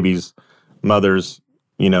 running, babies, mothers,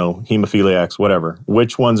 hemophiliacs, whatever.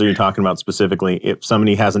 Which ones are you talking about specifically if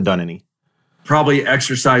somebody hasn't done any? Probably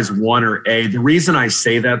exercise 1 or A. The reason I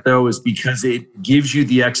say that, though, is because it gives you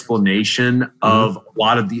the explanation of a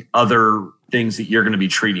lot of the other things that you're going to be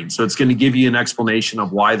treating. So it's going to give you an explanation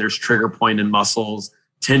of why there's trigger point in muscles,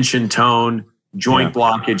 tension, tone, joint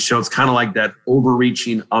blockage. So it's kind of like that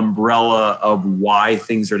overreaching umbrella of why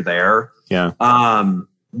things are there. Yeah.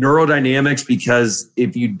 Neurodynamics, because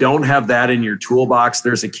if you don't have that in your toolbox,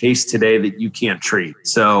 there's a case today that you can't treat.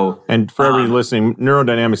 So, and for everybody listening,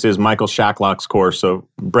 neurodynamics is Michael Shacklock's course. So,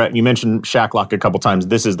 Brett, you mentioned Shacklock a couple times.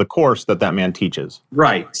 This is the course that man teaches.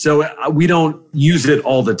 Right. So we don't use it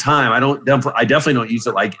all the time. I definitely don't use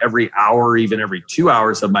it like every hour, even every 2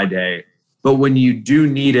 hours of my day. But when you do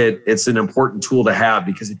need it, it's an important tool to have,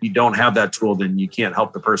 because if you don't have that tool, then you can't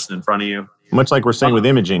help the person in front of you. Much like we're saying with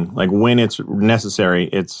imaging, like when it's necessary,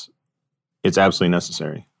 it's absolutely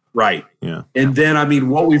necessary. Right. Yeah. And then, I mean,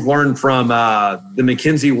 what we've learned from the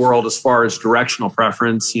McKinsey world as far as directional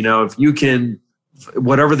preference, if you can,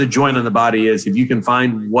 whatever the joint on the body is, if you can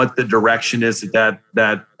find what the direction is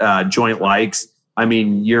that joint likes, I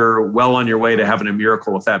mean, you're well on your way to having a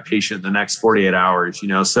miracle with that patient in the next 48 hours,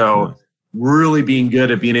 So really being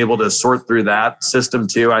good at being able to sort through that system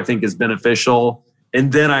too, I think is beneficial.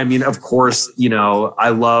 And then, I mean, of course, I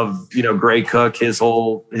love, Gray Cook, his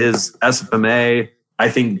SFMA. I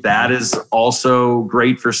think that is also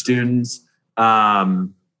great for students.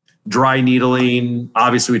 dry needling.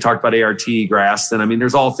 Obviously, we talked about ART, Graston. I mean,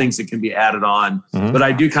 there's all things that can be added on, but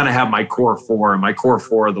I do kind of have my core four, and my core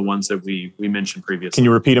four are the ones that we mentioned previously. Can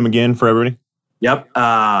you repeat them again for everybody? Yep.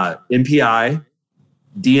 MPI,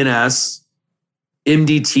 DNS,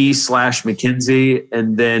 MDT/McKinsey,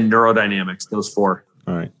 and then neurodynamics, those four.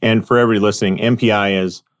 All right. And for everybody listening, MPI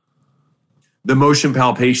is? The Motion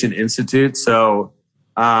Palpation Institute. So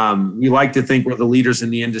we like to think we're the leaders in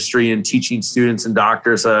the industry in teaching students and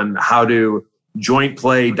doctors on how to joint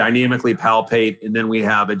play, dynamically palpate, and then we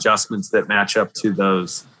have adjustments that match up to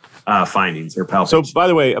those findings or palpation. So, by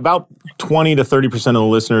the way, about 20 to 30% of the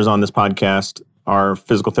listeners on this podcast are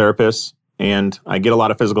physical therapists, and I get a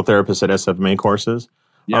lot of physical therapists at SFMA courses.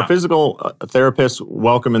 Yeah. Are physical therapists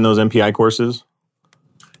welcome in those MPI courses?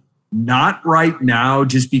 Not right now,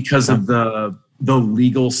 just because of the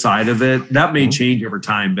legal side of it. That may change over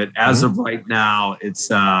time, but as of right now, it's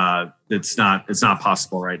not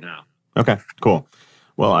possible right now. Okay, cool.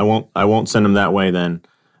 Well, I won't send them that way then.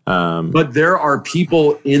 But there are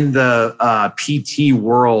people in the PT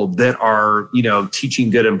world that are, teaching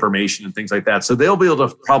good information and things like that. So they'll be able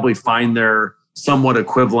to probably find their somewhat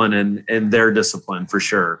equivalent in their discipline for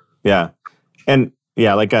sure. Yeah. And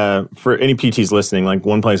yeah, like for any PTs listening, like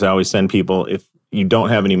one place I always send people, if you don't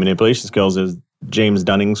have any manipulation skills, is James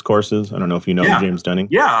Dunning's courses. I don't know if you know James Dunning.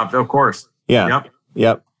 Yeah, of course. Yeah.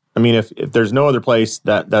 Yep. I mean, if there's no other place,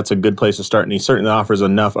 that's a good place to start. And he certainly offers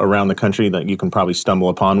enough around the country that you can probably stumble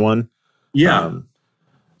upon one. Yeah.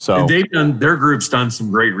 And their group's done some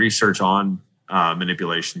great research on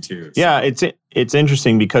manipulation too. So. Yeah, it's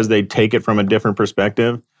interesting because they take it from a different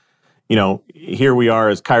perspective. Here we are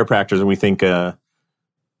as chiropractors, and we think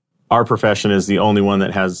our profession is the only one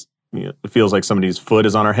that has, it feels like somebody's foot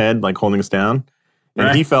is on our head, like holding us down.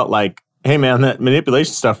 And He felt like, hey man, that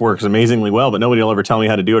manipulation stuff works amazingly well, but nobody will ever tell me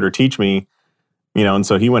how to do it or teach me, and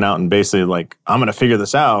so he went out and basically like, I'm going to figure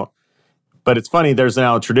this out. But it's funny, there's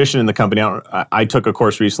now a tradition in the company. I took a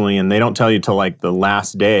course recently, and they don't tell you till like the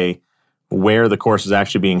last day where the course is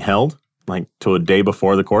actually being held, like till a day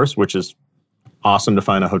before the course, which is awesome to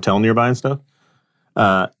find a hotel nearby and stuff.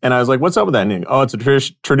 And I was like, what's up with that? And it's a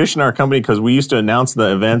tradition in our company because we used to announce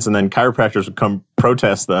the events and then chiropractors would come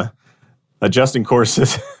protest the adjusting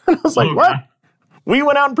courses. And I was like, what? We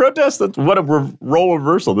went out and protested? What a role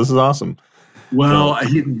reversal. This is awesome. Well,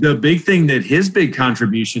 the big thing that his big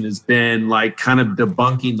contribution has been like kind of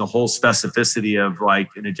debunking the whole specificity of like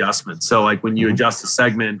an adjustment. So like when you adjust a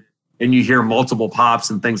segment and you hear multiple pops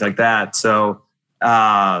and things like that. So,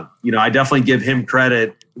 I definitely give him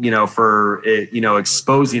credit, for it,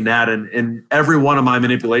 exposing that. And every one of my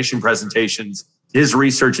manipulation presentations, his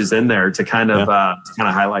research is in there to kind of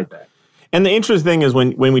highlight that. And the interesting thing is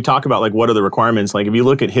when we talk about like what are the requirements, like if you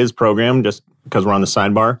look at his program, just because we're on the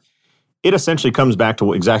sidebar, it essentially comes back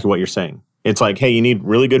to exactly what you're saying. It's like, hey, you need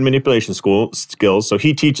really good manipulation skills. So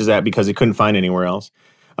he teaches that because he couldn't find anywhere else.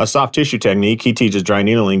 A soft tissue technique, he teaches dry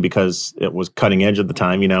needling because it was cutting edge at the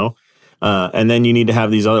time, and then you need to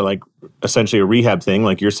have these other, like essentially a rehab thing,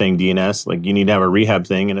 like you're saying DNS, like you need to have a rehab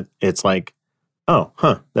thing. And it's like,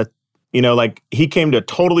 like he came to a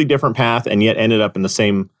totally different path and yet ended up in the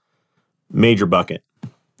same major bucket.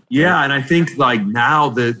 Yeah. And I think like now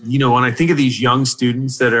that, when I think of these young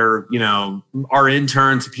students that are, our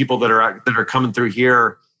interns, people that are coming through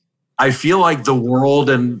here, I feel like the world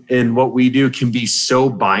and what we do can be so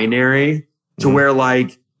binary to where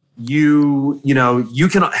like you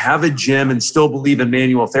can have a gym and still believe in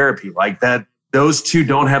manual therapy like that. Those two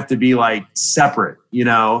don't have to be like separate,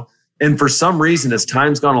 and for some reason, as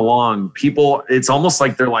time's gone along, people, it's almost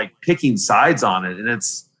like they're like picking sides on it. And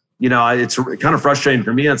it's, it's kind of frustrating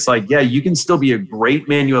for me. It's like, yeah, you can still be a great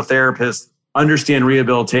manual therapist, understand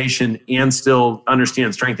rehabilitation, and still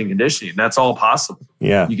understand strength and conditioning. That's all possible.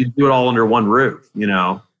 Yeah. You can do it all under one roof,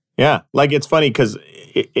 Yeah. Like it's funny because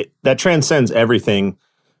that transcends everything.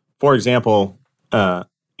 For example,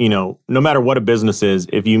 no matter what a business is,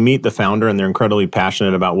 if you meet the founder and they're incredibly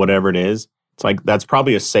passionate about whatever it is, it's like that's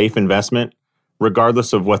probably a safe investment,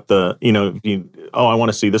 regardless of what I want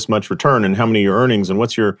to see this much return and how many of your earnings and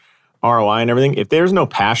what's your ROI and everything. If there's no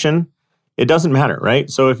passion, it doesn't matter, right?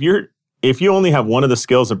 So if you only have one of the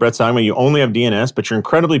skills that Brett's talking about, you only have DNS, but you're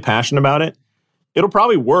incredibly passionate about it, it'll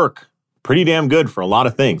probably work pretty damn good for a lot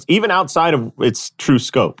of things, even outside of its true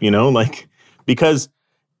scope, because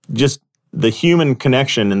just the human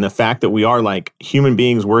connection and the fact that we are like human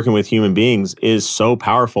beings working with human beings is so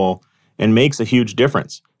powerful and makes a huge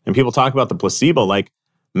difference. And people talk about the placebo, like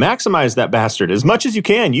maximize that bastard as much as you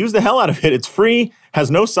can. Use the hell out of it. It's free,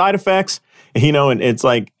 has no side effects, and it's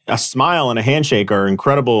like a smile and a handshake are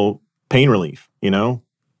incredible pain relief,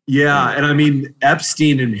 Yeah. And I mean,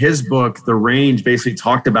 Epstein in his book, The Range, basically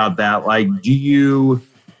talked about that. Like, do you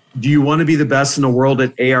want to be the best in the world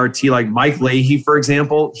at ART? Like Mike Leahy, for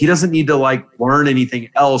example, he doesn't need to like learn anything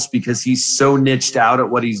else because he's so niched out at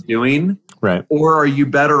what he's doing. Right. Or are you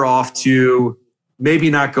better off to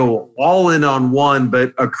maybe not go all in on one,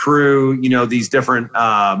 but accrue, these different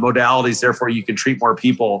modalities. Therefore, you can treat more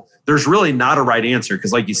people. There's really not a right answer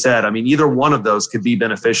because, like you said, I mean, either one of those could be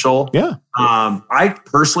beneficial. Yeah. I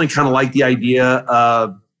personally kind of like the idea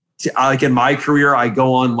of, like in my career, I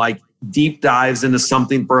go on like deep dives into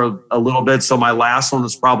something for a little bit. So my last one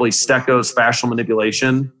was probably Stecco's fascial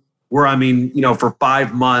manipulation, where I mean, for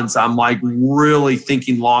 5 months, I'm like really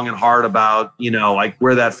thinking long and hard about, like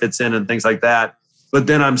where that fits in and things like that. But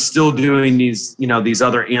then I'm still doing these, these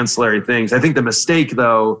other ancillary things. I think the mistake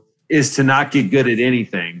though is to not get good at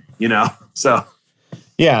anything, so.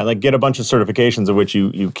 Yeah. Like get a bunch of certifications of which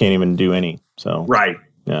you can't even do any. So. Right.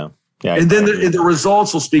 Yeah. Yeah. And then the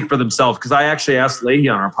results will speak for themselves. Cause I actually asked Leahy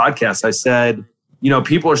on our podcast, I said,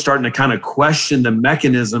 people are starting to kind of question the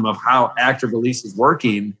mechanism of how active release is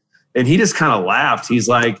working. And he just kind of laughed. He's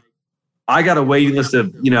like, I got a waiting list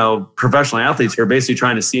of, professional athletes here basically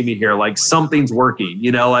trying to see me here. Like something's working,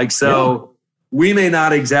 we may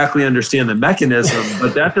not exactly understand the mechanism,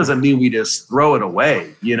 but that doesn't mean we just throw it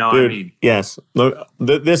away. Dude, what I mean? Yes. Look,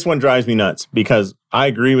 this one drives me nuts because I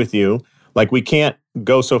agree with you. Like we can't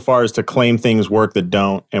go so far as to claim things work that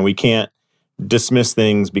don't, and we can't dismiss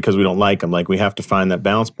things because we don't like them. Like we have to find that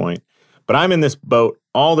balance point. But I'm in this boat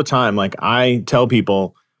all the time. Like I tell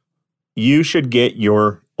people, you should get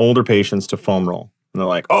your older patients to foam roll. And they're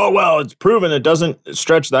like, oh, well, it's proven it doesn't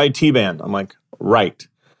stretch the IT band. I'm like, right.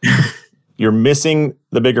 You're missing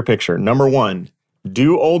the bigger picture. Number one,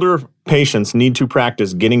 do older patients need to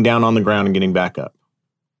practice getting down on the ground and getting back up?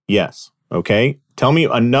 Yes. Okay. Tell me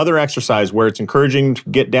another exercise where it's encouraging to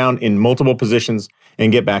get down in multiple positions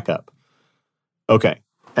and get back up. Okay.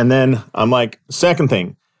 And then I'm like, second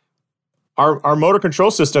thing, our motor control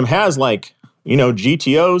system has like,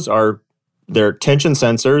 GTOs their tension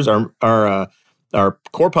sensors, our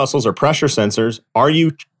corpuscles are pressure sensors. Are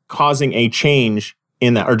you causing a change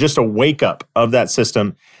in that or just a wake up of that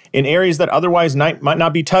system in areas that otherwise might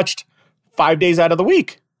not be touched 5 days out of the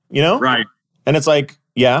week, Right. And it's like,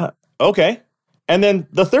 yeah, okay. And then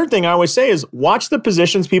the third thing I always say is watch the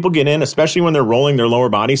positions people get in, especially when they're rolling their lower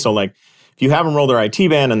body. So like if you have them roll their IT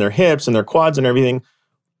band and their hips and their quads and everything,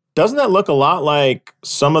 doesn't that look a lot like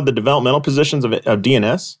some of the developmental positions of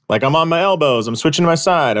DNS? Like I'm on my elbows, I'm switching to my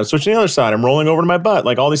side, I'm switching to the other side, I'm rolling over to my butt,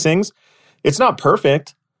 like all these things. It's not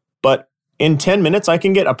perfect, but in 10 minutes, I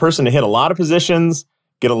can get a person to hit a lot of positions,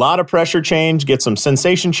 get a lot of pressure change, get some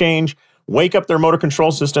sensation change, wake up their motor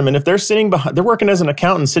control system. And if they're they're working as an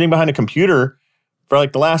accountant sitting behind a computer for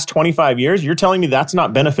like the last 25 years, you're telling me that's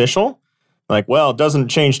not beneficial? Like, well, it doesn't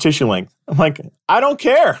change tissue length. I'm like, I don't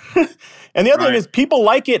care. And the other thing is people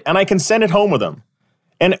like it and I can send it home with them.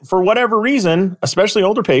 And for whatever reason, especially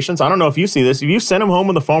older patients, I don't know if you see this, if you send them home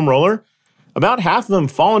with a foam roller, about half of them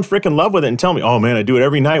fall in freaking love with it and tell me, oh man, I do it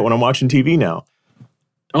every night when I'm watching TV now.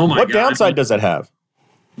 Oh my God. What downside does that have?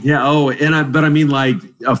 Yeah. Oh, but I mean like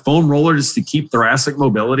a foam roller just to keep thoracic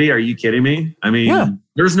mobility. Are you kidding me? I mean,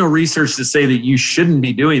 There's no research to say that you shouldn't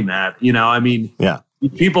be doing that.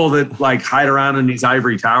 People that like hide around in these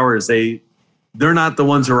ivory towers, they're not the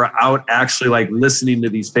ones who are out actually like listening to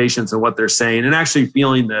these patients and what they're saying and actually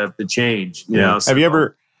feeling the change. You know. So, have you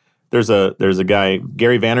ever? There's a guy,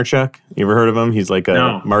 Gary Vaynerchuk. You ever heard of him? He's like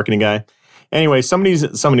a marketing guy. Anyway, somebody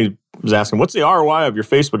was asking, "What's the ROI of your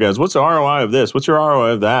Facebook ads? What's the ROI of this? What's your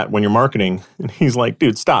ROI of that when you're marketing?" And he's like,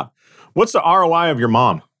 "Dude, stop. What's the ROI of your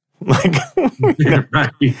mom?" Like,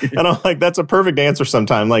 right. And I'm like, that's a perfect answer.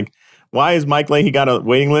 Sometime like. Why is Mike Leahy got a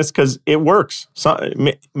waiting list? Because it works. So,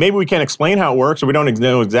 maybe we can't explain how it works or we don't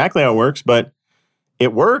know exactly how it works, but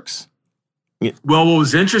it works. Well, what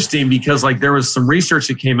was interesting because like there was some research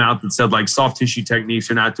that came out that said like soft tissue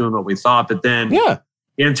techniques are not doing what we thought. But then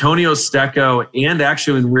Antonio Stecco and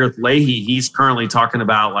actually when we're with Leahy, he's currently talking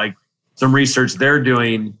about like some research they're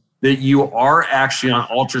doing that you are actually on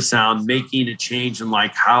ultrasound making a change in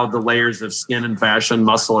like how the layers of skin and fascia and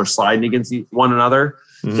muscle are sliding against one another.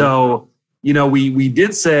 Mm-hmm. So, we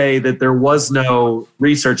did say that there was no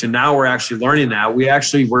research and now we're actually learning that. We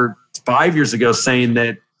actually were 5 years ago saying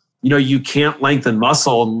that, you can't lengthen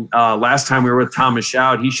muscle. Last time we were with Thomas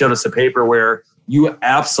Shout, he showed us a paper where you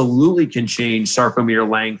absolutely can change sarcomere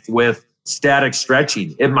length with static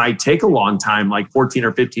stretching. It might take a long time, like 14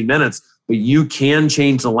 or 15 minutes, but you can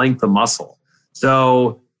change the length of muscle.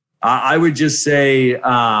 So I would just say,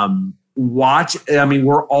 watch. I mean,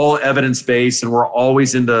 we're all evidence-based and we're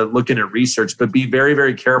always into looking at research, but be very,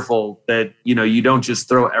 very careful that, you don't just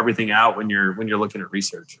throw everything out when you're looking at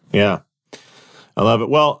research. Yeah. I love it.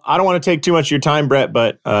 Well, I don't want to take too much of your time, Brett,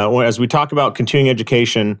 but as we talk about continuing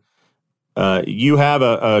education, you have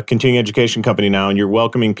a continuing education company now, and you're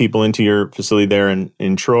welcoming people into your facility there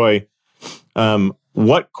in Troy.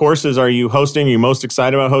 What courses are you hosting? Are you most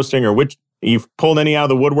excited about hosting, or which you've pulled any out of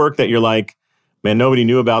the woodwork that you're like, man, nobody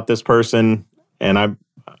knew about this person, and I'm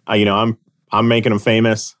making them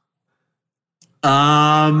famous?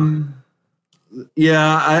 I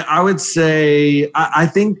would say I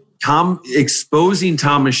think exposing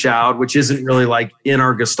Tom Michaud, which isn't really like in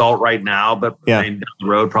our Gestalt right now, but down the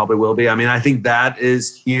road probably will be. I mean, I think that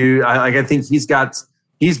is huge. I think he's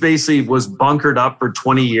basically was bunkered up for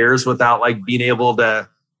 20 years without like being able to,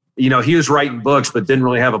 he was writing books, but didn't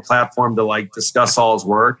really have a platform to like discuss all his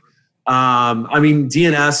work. I mean,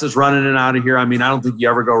 DNS is running it out of here. I mean, I don't think you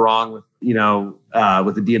ever go wrong with,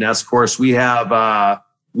 with the DNS course. We have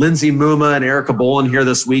Lindsay Muma and Erica Bolin here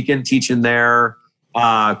this weekend teaching their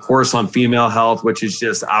course on female health, which is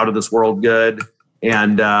just out of this world good.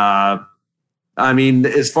 And I mean,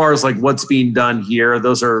 as far as like what's being done here,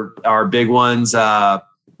 those are our big ones.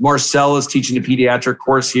 Marcel is teaching a pediatric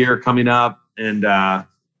course here coming up. And I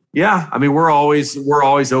mean, we're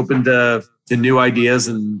always open to new ideas,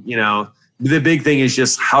 and the big thing is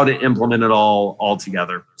just how to implement it all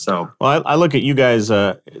together. So, well, I look at you guys.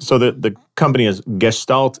 So the company is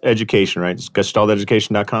Gestalt Education, right? It's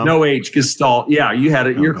gestalteducation.com. No H, Gestalt. Yeah, you had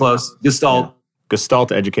it. You're close. Gestalt. Yeah.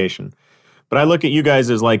 Gestalt Education. But I look at you guys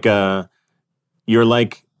as like you're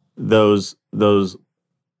like those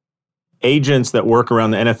agents that work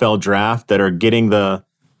around the NFL draft that are getting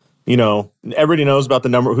everybody knows about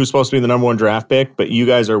who's supposed to be the number one draft pick, but you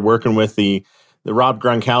guys are working with the Rob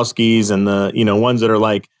Gronkowskis and the, ones that are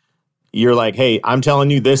like, you're like, hey, I'm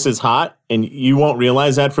telling you this is hot, and you won't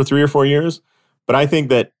realize that for 3 or 4 years. But I think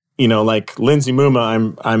that, like Lindsay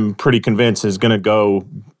Muma, I'm pretty convinced is going to go,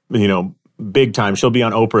 big time. She'll be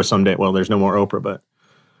on Oprah someday. Well, there's no more Oprah, but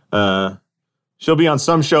she'll be on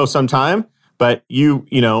some show sometime. But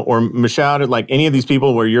or Michaud, like any of these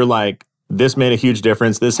people where you're like, this made a huge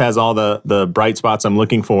difference. This has all the bright spots I'm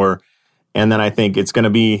looking for. And then I think it's going to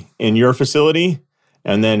be in your facility.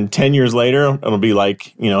 And then 10 years later, it'll be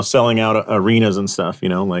like, selling out arenas and stuff,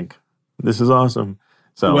 like, this is awesome.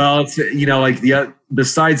 So, well, it's, like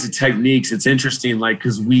besides the techniques, it's interesting, like,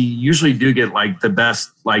 because we usually do get like the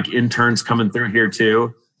best like interns coming through here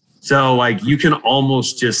too. So like you can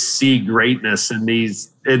almost just see greatness in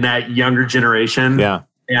that younger generation. Yeah.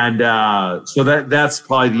 And so that's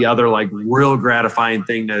probably the other like real gratifying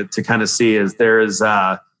thing to kind of see is there is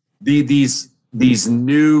these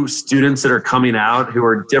new students that are coming out who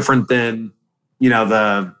are different than,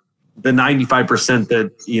 the 95%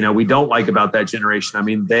 that, we don't like about that generation. I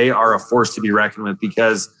mean, they are a force to be reckoned with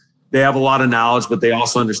because they have a lot of knowledge, but they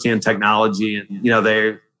also understand technology, and,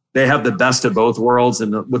 they have the best of both worlds,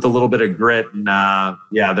 and with a little bit of grit, and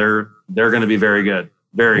they're going to be very good.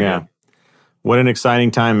 Very good. What an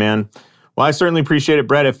exciting time, man. Well, I certainly appreciate it,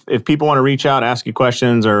 Brett. If people want to reach out, ask you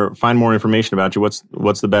questions, or find more information about you,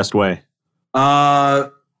 what's the best way?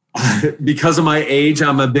 Because of my age,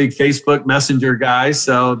 I'm a big Facebook Messenger guy,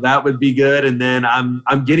 so that would be good. And then I'm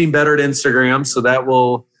getting better at Instagram, so that'd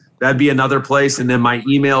be another place. And then my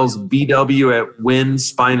email's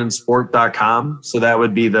bw@winspineandsport.com. So that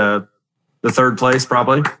would be the third place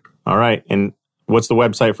probably. All right. And what's the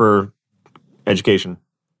website for education?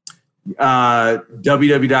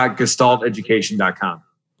 www.gestalteducation.com.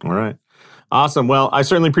 All right. Awesome. Well, I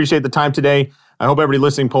certainly appreciate the time today. I hope everybody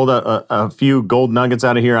listening pulled a few gold nuggets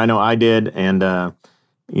out of here. I know I did. And,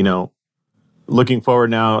 looking forward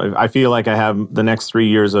now, I feel like I have the next 3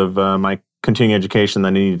 years of my continuing education that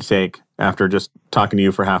I need to take after just talking to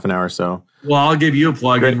you for half an hour. So, well, I'll give you a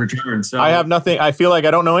plug in return. So I have nothing. I feel like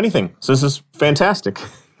I don't know anything. So this is fantastic.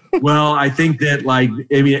 Well, I think that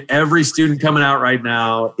every student coming out right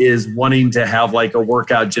now is wanting to have like a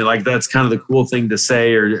workout gym. Like that's kind of the cool thing to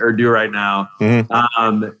say or do right now.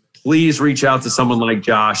 Mm-hmm. Please reach out to someone like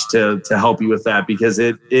Josh to help you with that, because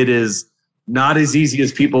it is not as easy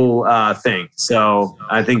as people think. So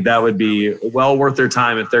I think that would be well worth their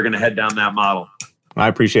time if they're going to head down that model. I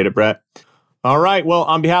appreciate it, Brett. All right. Well,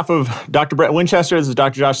 on behalf of Dr. Brett Winchester, this is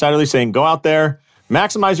Dr. Josh Satterley saying, go out there,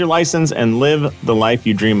 maximize your license, and live the life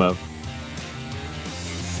you dream of.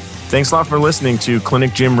 Thanks a lot for listening to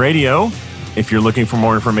Clinic Gym Radio. If you're looking for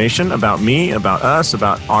more information about me, about us,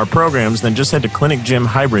 about our programs, then just head to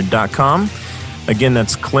clinicgymhybrid.com. Again,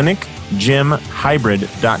 that's clinic,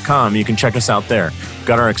 gymhybrid.com. You can check us out there. We've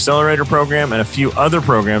got our accelerator program and a few other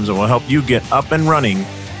programs that will help you get up and running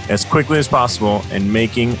as quickly as possible and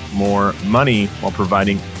making more money while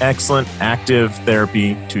providing excellent active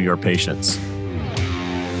therapy to your patients.